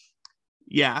 but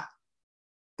yeah,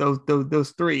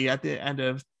 those 3 at the end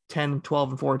of 10, 12,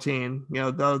 and 14,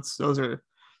 those are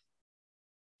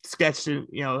sketched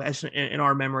in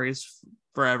our memories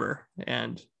forever.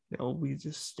 And we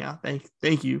just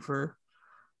thank you for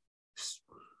just,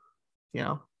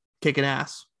 kicking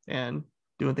ass and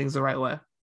doing things the right way.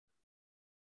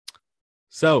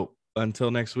 So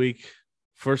until next week,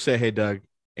 for Say Hey Doug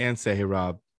and Say Hey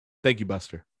Rob, thank you,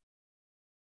 Buster.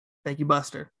 Thank you,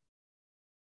 Buster.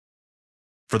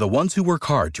 For the ones who work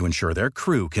hard to ensure their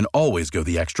crew can always go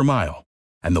the extra mile,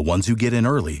 and the ones who get in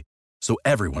early so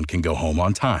everyone can go home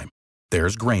on time,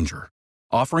 there's Grainger,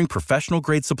 offering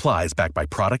professional-grade supplies backed by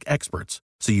product experts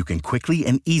so you can quickly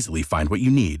and easily find what you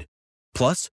need.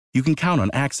 Plus, you can count on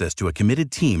access to a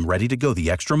committed team ready to go the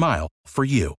extra mile for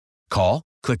you. Call,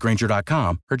 click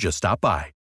Grainger.com, or just stop by.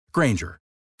 Grainger,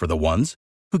 for the ones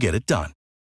who get it done.